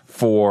Award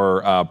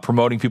for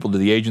promoting people to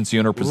the agency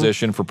owner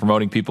position, for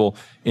promoting people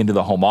into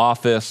the home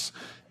office.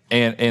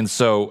 And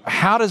so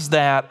how does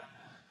that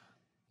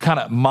kind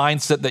of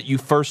mindset that you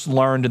first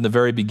learned in the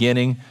very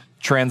beginning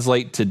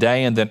translate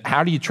today? And then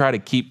how do you try to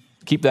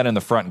keep that in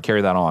the front and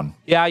carry that on?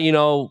 Yeah, you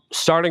know,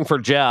 starting for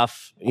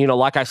Jeff, you know,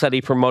 like I said,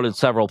 he promoted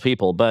several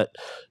people. But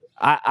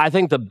I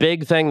think the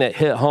big thing that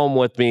hit home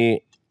with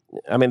me,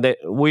 I mean,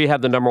 we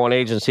had the #1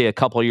 agency a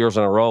couple of years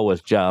in a row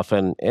with Jeff,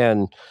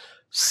 and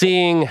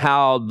seeing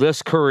how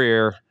this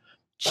career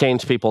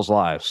changed people's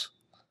lives,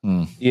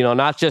 you know,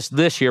 not just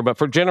this year, but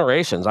for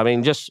generations. I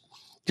mean, just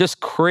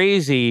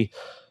crazy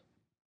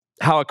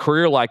how a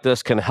career like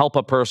this can help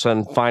a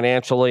person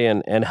financially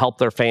and help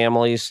their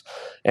families.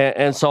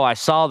 And so I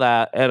saw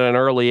that at an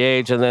early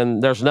age. And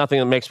then there's nothing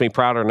that makes me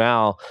prouder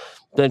now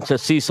than to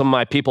see some of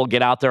my people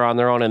get out there on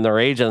their own in their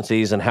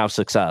agencies and have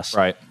success.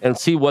 Right. And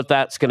see what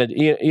that's going to,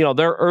 you know,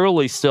 they're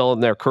early still in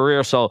their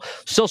career. So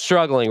still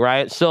struggling,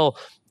 right? Still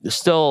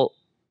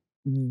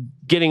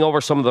getting over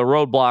some of the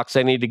roadblocks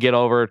they need to get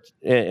over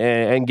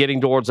and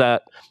getting towards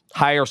that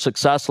higher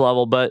success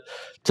level. But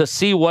to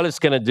see what it's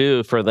going to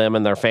do for them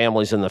and their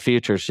families in the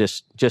future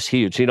is just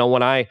huge. You know,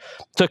 when I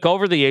took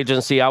over the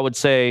agency, I would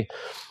say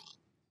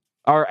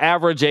our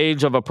average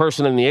age of a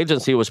person in the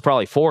agency was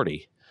probably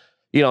 40.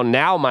 You know,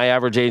 now my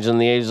average age in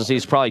the agency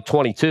is probably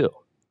 22.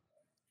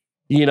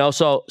 You know,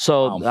 so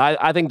wow.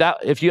 I think that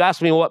if you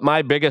ask me what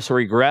my biggest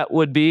regret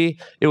would be,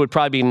 it would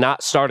probably be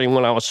not starting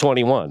when I was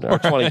 21 or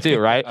 22,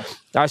 right?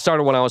 I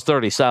started when I was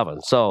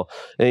 37. So,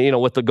 you know,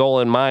 with the goal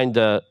in mind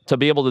to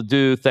be able to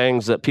do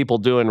things that people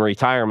do in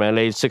retirement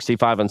at age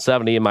 65 and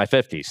 70 in my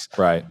 50s.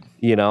 Right.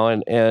 You know,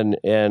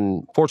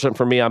 and fortunate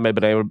for me,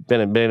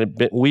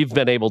 we've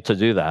been able to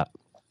do that.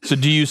 So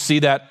do you see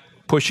that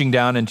pushing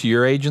down into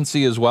your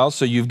agency as well?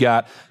 So you've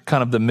got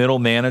kind of the middle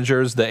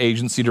managers, the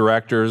agency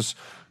directors,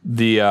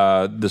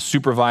 the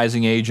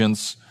supervising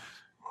agents.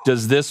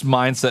 Does this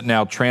mindset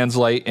now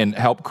translate and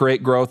help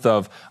create growth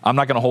of, I'm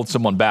not going to hold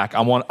someone back. I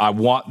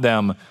want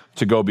them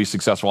to go be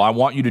successful. I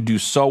want you to do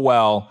so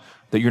well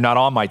that you're not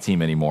on my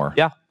team anymore.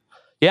 Yeah.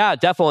 Yeah,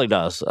 it definitely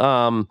does.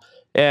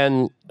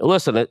 And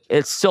listen,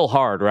 it's still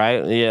hard,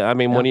 right? Yeah. I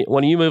mean,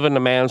 when you move into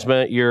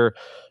management, you're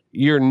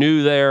you're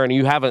new there and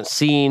you haven't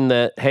seen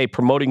that, hey,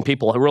 promoting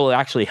people really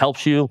actually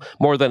helps you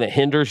more than it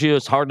hinders you.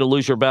 It's hard to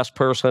lose your best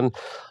person.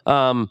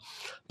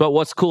 But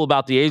what's cool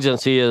about the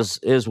agency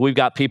is we've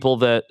got people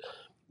that,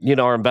 you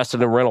know, are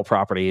invested in rental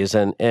properties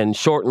and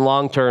short and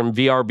long term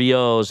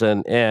VRBOs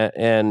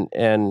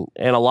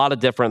and a lot of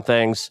different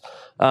things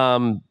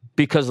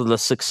because of the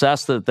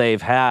success that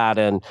they've had,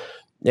 and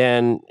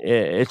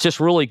it's just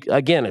really,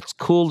 again, it's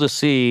cool to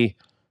see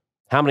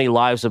how many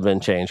lives have been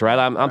changed, right?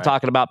 I'm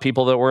talking about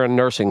people that were in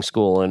nursing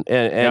school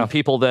and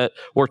people that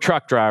were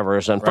truck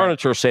drivers and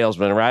furniture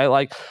salesmen, right?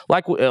 Like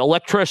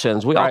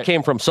electricians. We all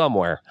came from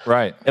somewhere.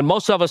 Right. And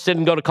most of us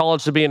didn't go to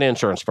college to be an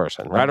insurance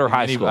person, right? Or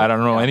high school. I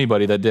don't know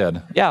anybody that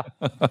did. Yeah.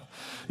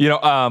 You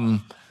know,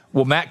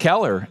 well, Matt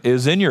Keller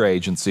is in your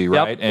agency,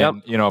 right?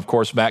 And, you know, of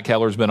course, Matt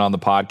Keller's been on the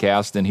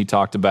podcast and he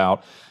talked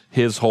about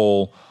his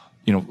whole,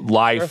 you know,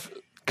 life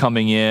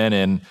coming in.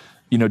 And,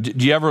 you know,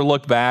 do you ever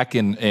look back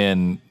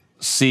and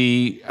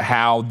see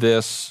how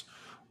this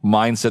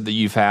mindset that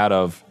you've had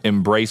of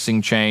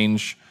embracing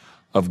change,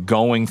 of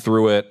going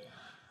through it,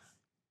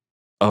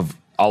 of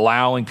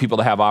allowing people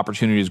to have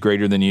opportunities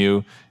greater than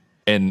you,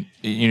 and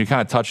you kind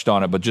of touched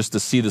on it, but just to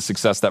see the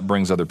success that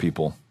brings other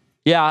people?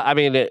 Yeah, I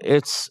mean,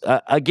 it's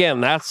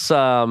again, that's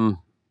probably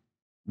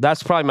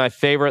my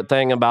favorite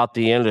thing about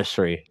the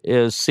industry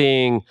is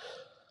seeing,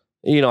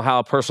 you know, how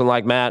a person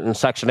like Matt in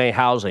Section 8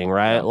 housing,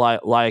 right?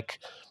 Like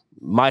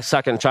my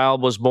second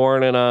child was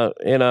born in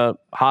a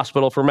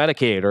hospital for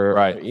Medicaid,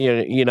 or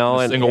you know,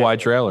 a single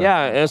wide trailer.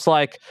 Yeah, and it's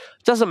like,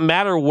 it doesn't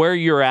matter where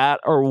you're at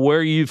or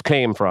where you've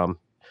came from.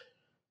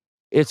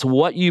 It's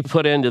what you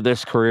put into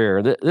this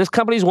career. This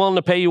company's willing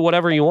to pay you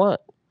whatever you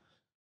want.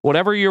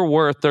 Whatever you're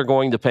worth, they're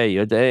going to pay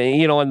you.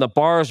 You know, and the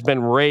bar has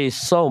been raised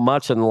so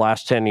much in the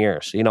last 10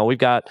 years. You know, we've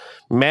got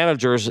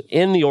managers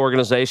in the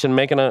organization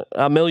making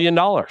 $1 million.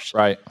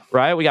 Right.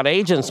 We got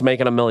agents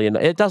making $1 million.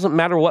 It doesn't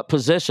matter what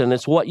position.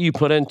 It's what you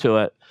put into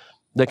it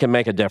that can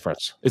make a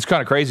difference. It's kind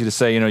of crazy to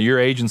say, you know, your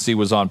agency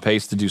was on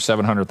pace to do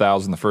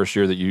 $700,000 the first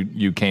year that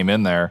you came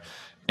in there.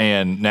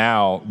 And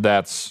now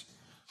that's,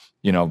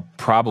 you know,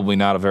 probably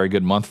not a very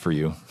good month for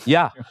you.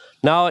 Yeah.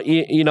 No,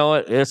 you know,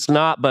 it's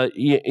not, but,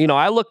 you know,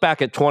 I look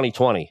back at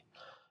 2020,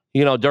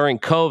 you know, during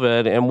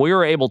COVID, and we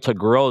were able to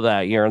grow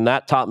that year, and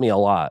that taught me a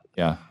lot.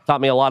 Yeah.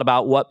 Taught me a lot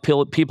about what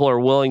people are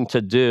willing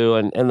to do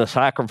and the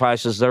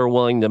sacrifices they're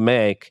willing to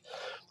make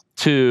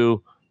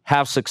to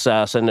have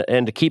success and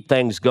to keep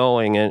things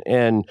going.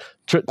 And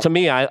to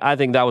me, I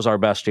think that was our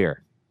best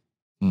year.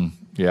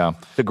 Yeah.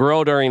 To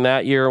grow during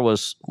that year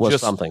was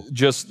something.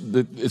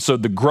 So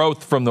the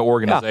growth from the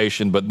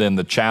organization, but then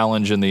the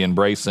challenge and the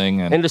embracing.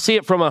 And to see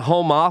it from a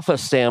home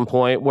office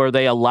standpoint where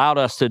they allowed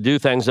us to do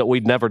things that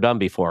we'd never done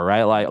before,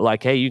 right?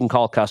 Like hey, you can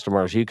call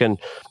customers, you can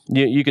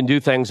do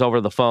things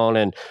over the phone.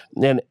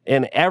 And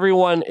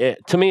everyone,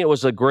 to me, it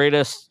was the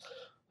greatest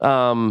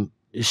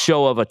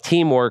show of a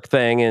teamwork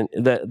thing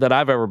that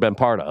I've ever been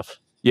part of.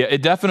 Yeah,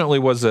 it definitely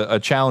was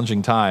a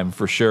challenging time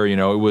for sure. You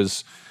know,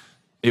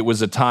 it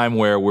was a time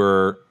where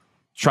we're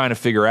trying to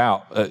figure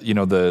out, you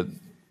know, the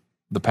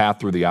path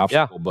through the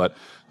obstacle. But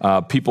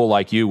people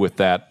like you with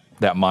that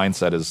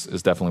mindset is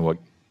definitely what.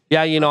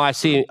 Yeah, you know, I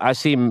see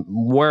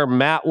where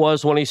Matt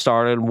was when he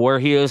started, where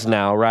he is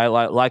now, right?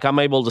 Like I'm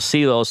able to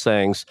see those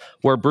things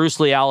where Bruce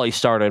Lee Alley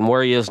started and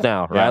where he is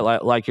now, right?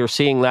 Like you're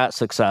seeing that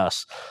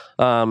success.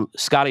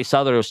 Scotty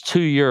Souther was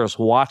 2 years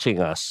watching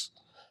us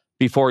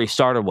before he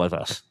started with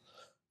us.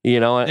 You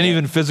know, didn't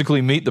even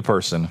physically meet the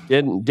person.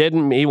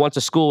 Didn't he went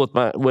to school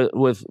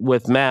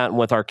with Matt and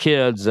with our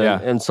kids,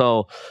 and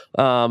so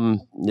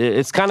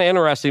it's kind of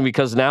interesting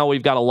because now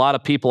we've got a lot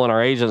of people in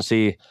our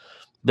agency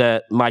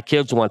that my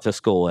kids went to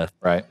school with,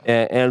 right?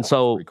 And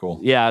so, cool.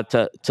 Yeah,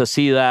 to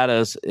see that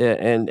as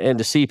and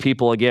to see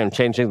people again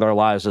changing their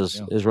lives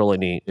is really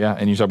neat. Yeah,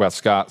 and you talk about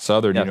Scott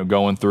Southern, you know,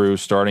 going through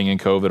starting in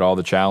COVID, all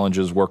the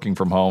challenges, working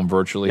from home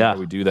virtually. How do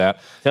we do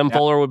that? Tim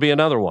Fuller would be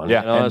another one.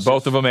 Yeah, you know, and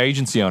both of them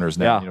agency owners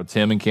now. You know,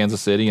 Tim in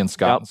Kansas City and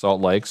Scott in Salt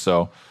Lake.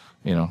 So,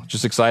 you know,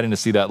 just exciting to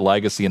see that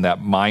legacy and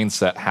that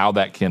mindset, how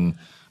that can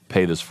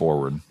pay this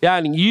forward. Yeah,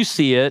 and you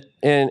see it,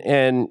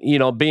 and you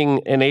know,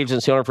 being an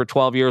agency owner for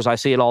 12 years, I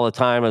see it all the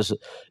time as,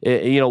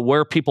 you know,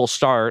 where people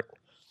start,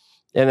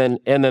 and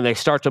then they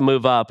start to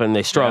move up and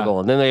they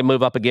struggle, and then they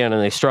move up again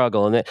and they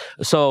struggle, and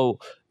so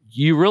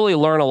you really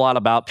learn a lot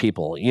about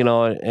people, you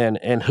know,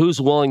 and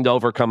who's willing to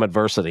overcome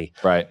adversity.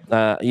 Right.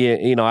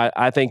 You know,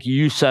 I think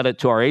you said it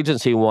to our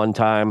agency one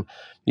time,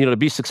 you know, to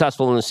be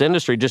successful in this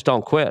industry, just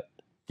don't quit.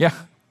 Yeah.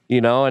 You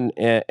know,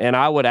 and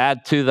I would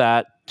add to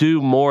that, do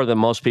more than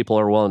most people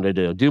are willing to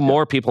do. Do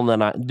more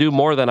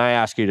than I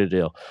ask you to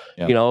do.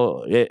 You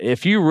know,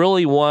 if you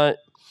really want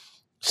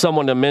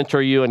someone to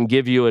mentor you and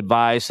give you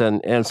advice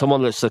and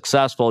someone that's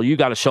successful, you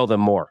got to show them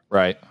more.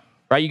 Right.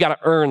 You got to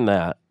earn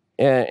that.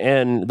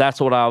 And that's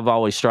what I've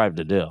always strived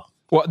to do.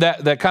 Well,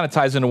 that kind of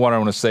ties into what I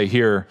want to say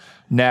here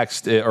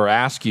next, or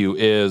ask you,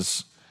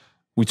 is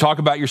we talk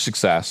about your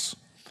success.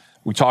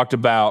 We talked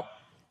about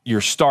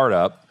your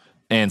startup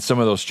and some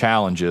of those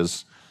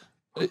challenges.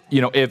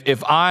 you know,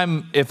 if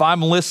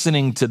I'm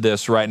listening to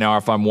this right now, or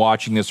if I'm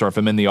watching this, or if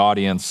I'm in the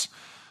audience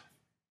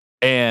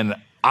and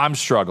I'm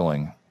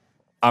struggling,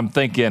 I'm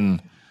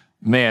thinking,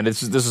 man,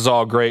 this is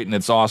all great and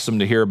it's awesome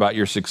to hear about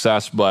your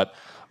success, but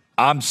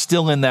I'm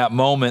still in that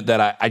moment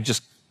that I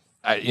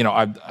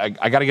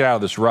got to get out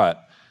of this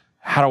rut.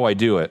 How do I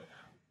do it?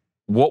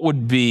 What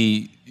would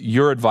be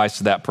your advice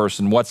to that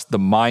person? What's the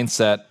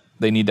mindset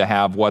they need to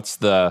have? What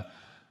are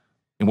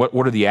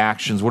the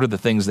actions? What are the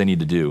things they need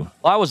to do?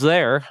 Well, I was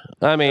there.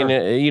 I mean,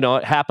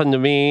 it happened to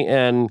me,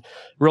 and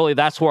really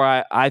that's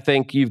where I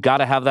think you've got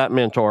to have that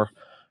mentor,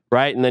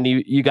 right? And then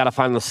you got to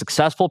find the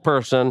successful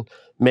person,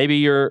 maybe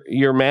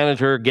your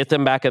manager, get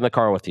them back in the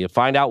car with you.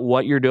 Find out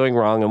what you're doing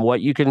wrong and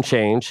what you can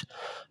change.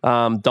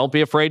 Don't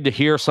be afraid to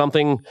hear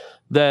something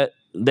that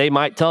they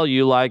might tell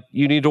you, like,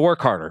 you need to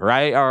work harder,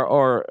 right?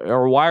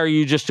 Or why are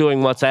you just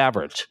doing what's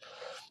average?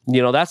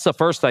 That's the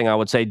first thing I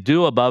would say.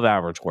 Do above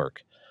average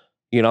work.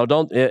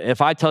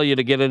 If I tell you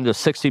to get into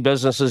 60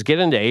 businesses, get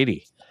into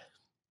 80.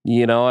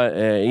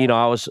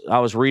 I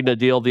was reading a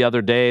deal the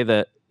other day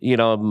that,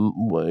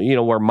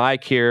 where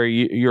Mike here,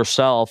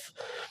 yourself,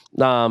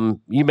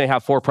 you may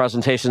have 4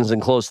 presentations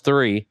and close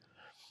 3,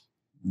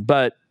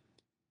 but,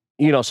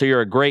 so you're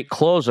a great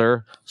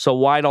closer. So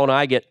why don't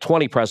I get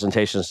 20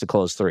 presentations to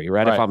close 3,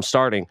 right? If I'm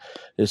starting.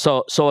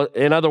 So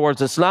in other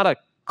words, it's not a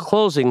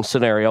closing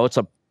scenario. It's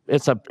a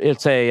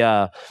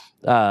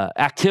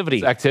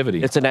activity.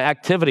 It's an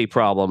activity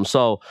problem.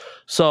 So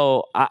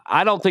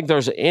I don't think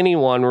there's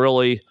anyone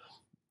really.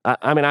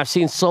 I mean, I've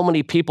seen so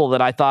many people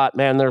that I thought,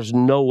 man, there's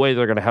no way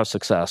they're going to have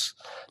success.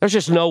 There's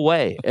just no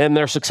way, and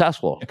they're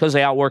successful because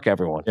they outwork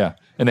everyone. Yeah,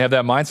 and they have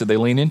that mindset. They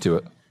lean into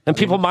it. And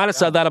people might have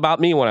said that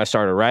about me when I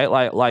started, right?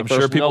 Like I'm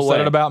sure people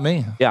said it about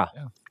me. Yeah,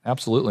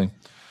 absolutely.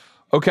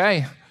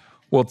 Okay,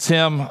 well,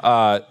 Tim,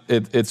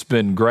 it's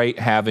been great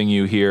having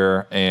you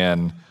here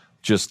and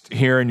just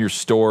hearing your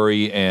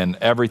story and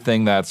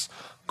everything that's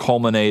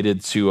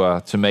culminated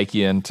to make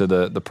you into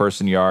the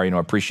person you are. I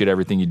appreciate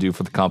everything you do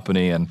for the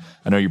company, and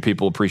I know your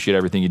people appreciate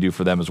everything you do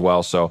for them as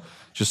well. So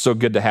just so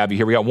good to have you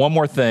here. We got one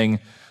more thing,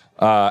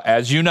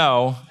 as you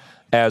know,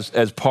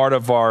 as part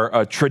of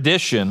our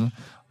tradition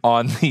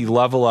on the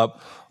Level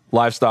Up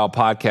Lifestyle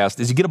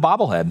podcast, is you get a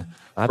bobblehead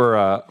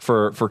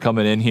for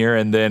coming in here.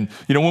 And then,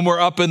 when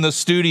we're up in the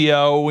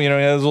studio, it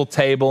has a little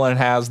table and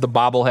it has the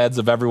bobbleheads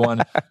of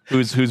everyone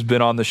who's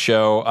been on the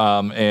show.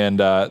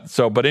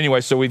 But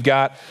anyway, so we've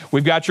got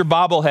your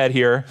bobblehead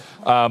here.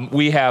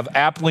 We have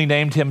aptly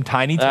named him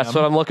Tiny Tim. That's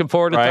what I'm looking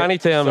forward to, right? Tiny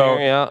Tim. So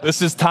here, yeah.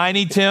 This is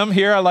Tiny Tim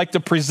here. I'd like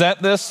to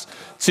present this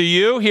to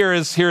you. Here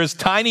is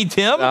Tiny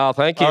Tim. Oh,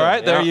 thank you. All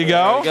right, there you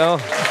go. There you go.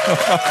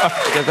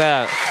 Look at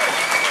that.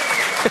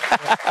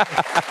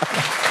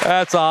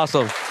 That's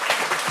awesome.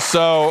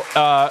 So,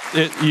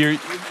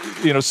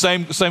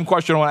 same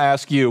question I want to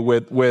ask you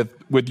with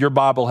your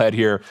bobblehead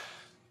here.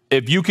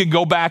 If you could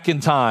go back in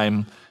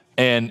time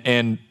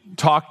and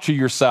talk to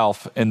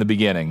yourself in the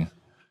beginning,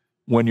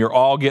 when you're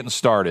all getting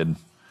started,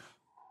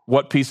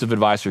 what piece of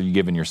advice are you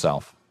giving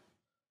yourself?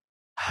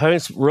 I mean,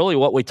 it's really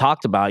what we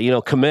talked about.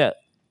 Commit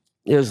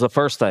is the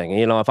first thing.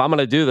 If I'm going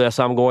to do this,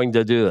 I'm going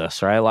to do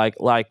this, right?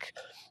 Like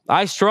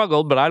I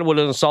struggled, but I would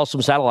install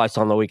some satellites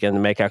on the weekend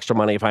to make extra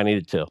money if I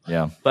needed to.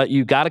 Yeah. But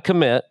you got to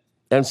commit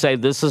and say,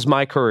 this is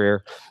my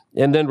career,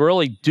 and then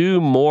really do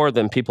more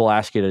than people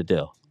ask you to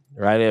do,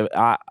 right?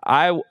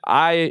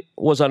 I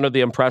was under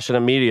the impression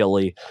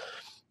immediately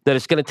that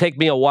it's going to take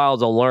me a while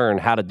to learn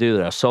how to do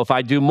this. So if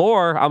I do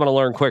more, I'm going to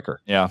learn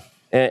quicker. Yeah.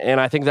 And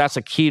I think that's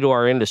a key to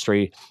our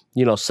industry.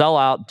 Sell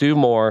out, do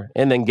more,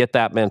 and then get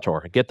that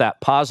mentor. Get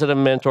that positive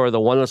mentor, the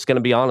one that's going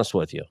to be honest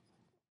with you.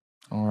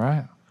 All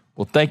right.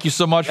 Well, thank you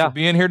so much for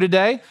being here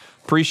today.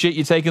 Appreciate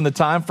you taking the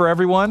time for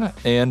everyone.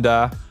 And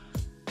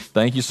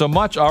thank you so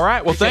much. All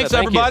right. Well, thanks,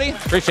 everybody.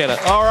 Appreciate it.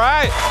 All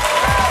right.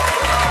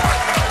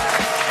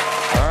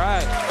 All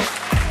right.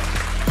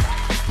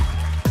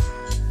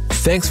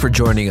 Thanks for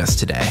joining us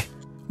today.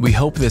 We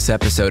hope this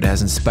episode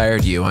has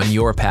inspired you on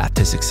your path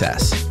to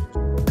success.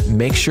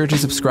 Make sure to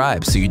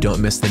subscribe so you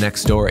don't miss the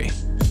next story.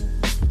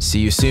 See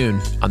you soon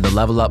on the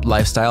Level Up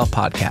Lifestyle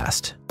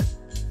Podcast.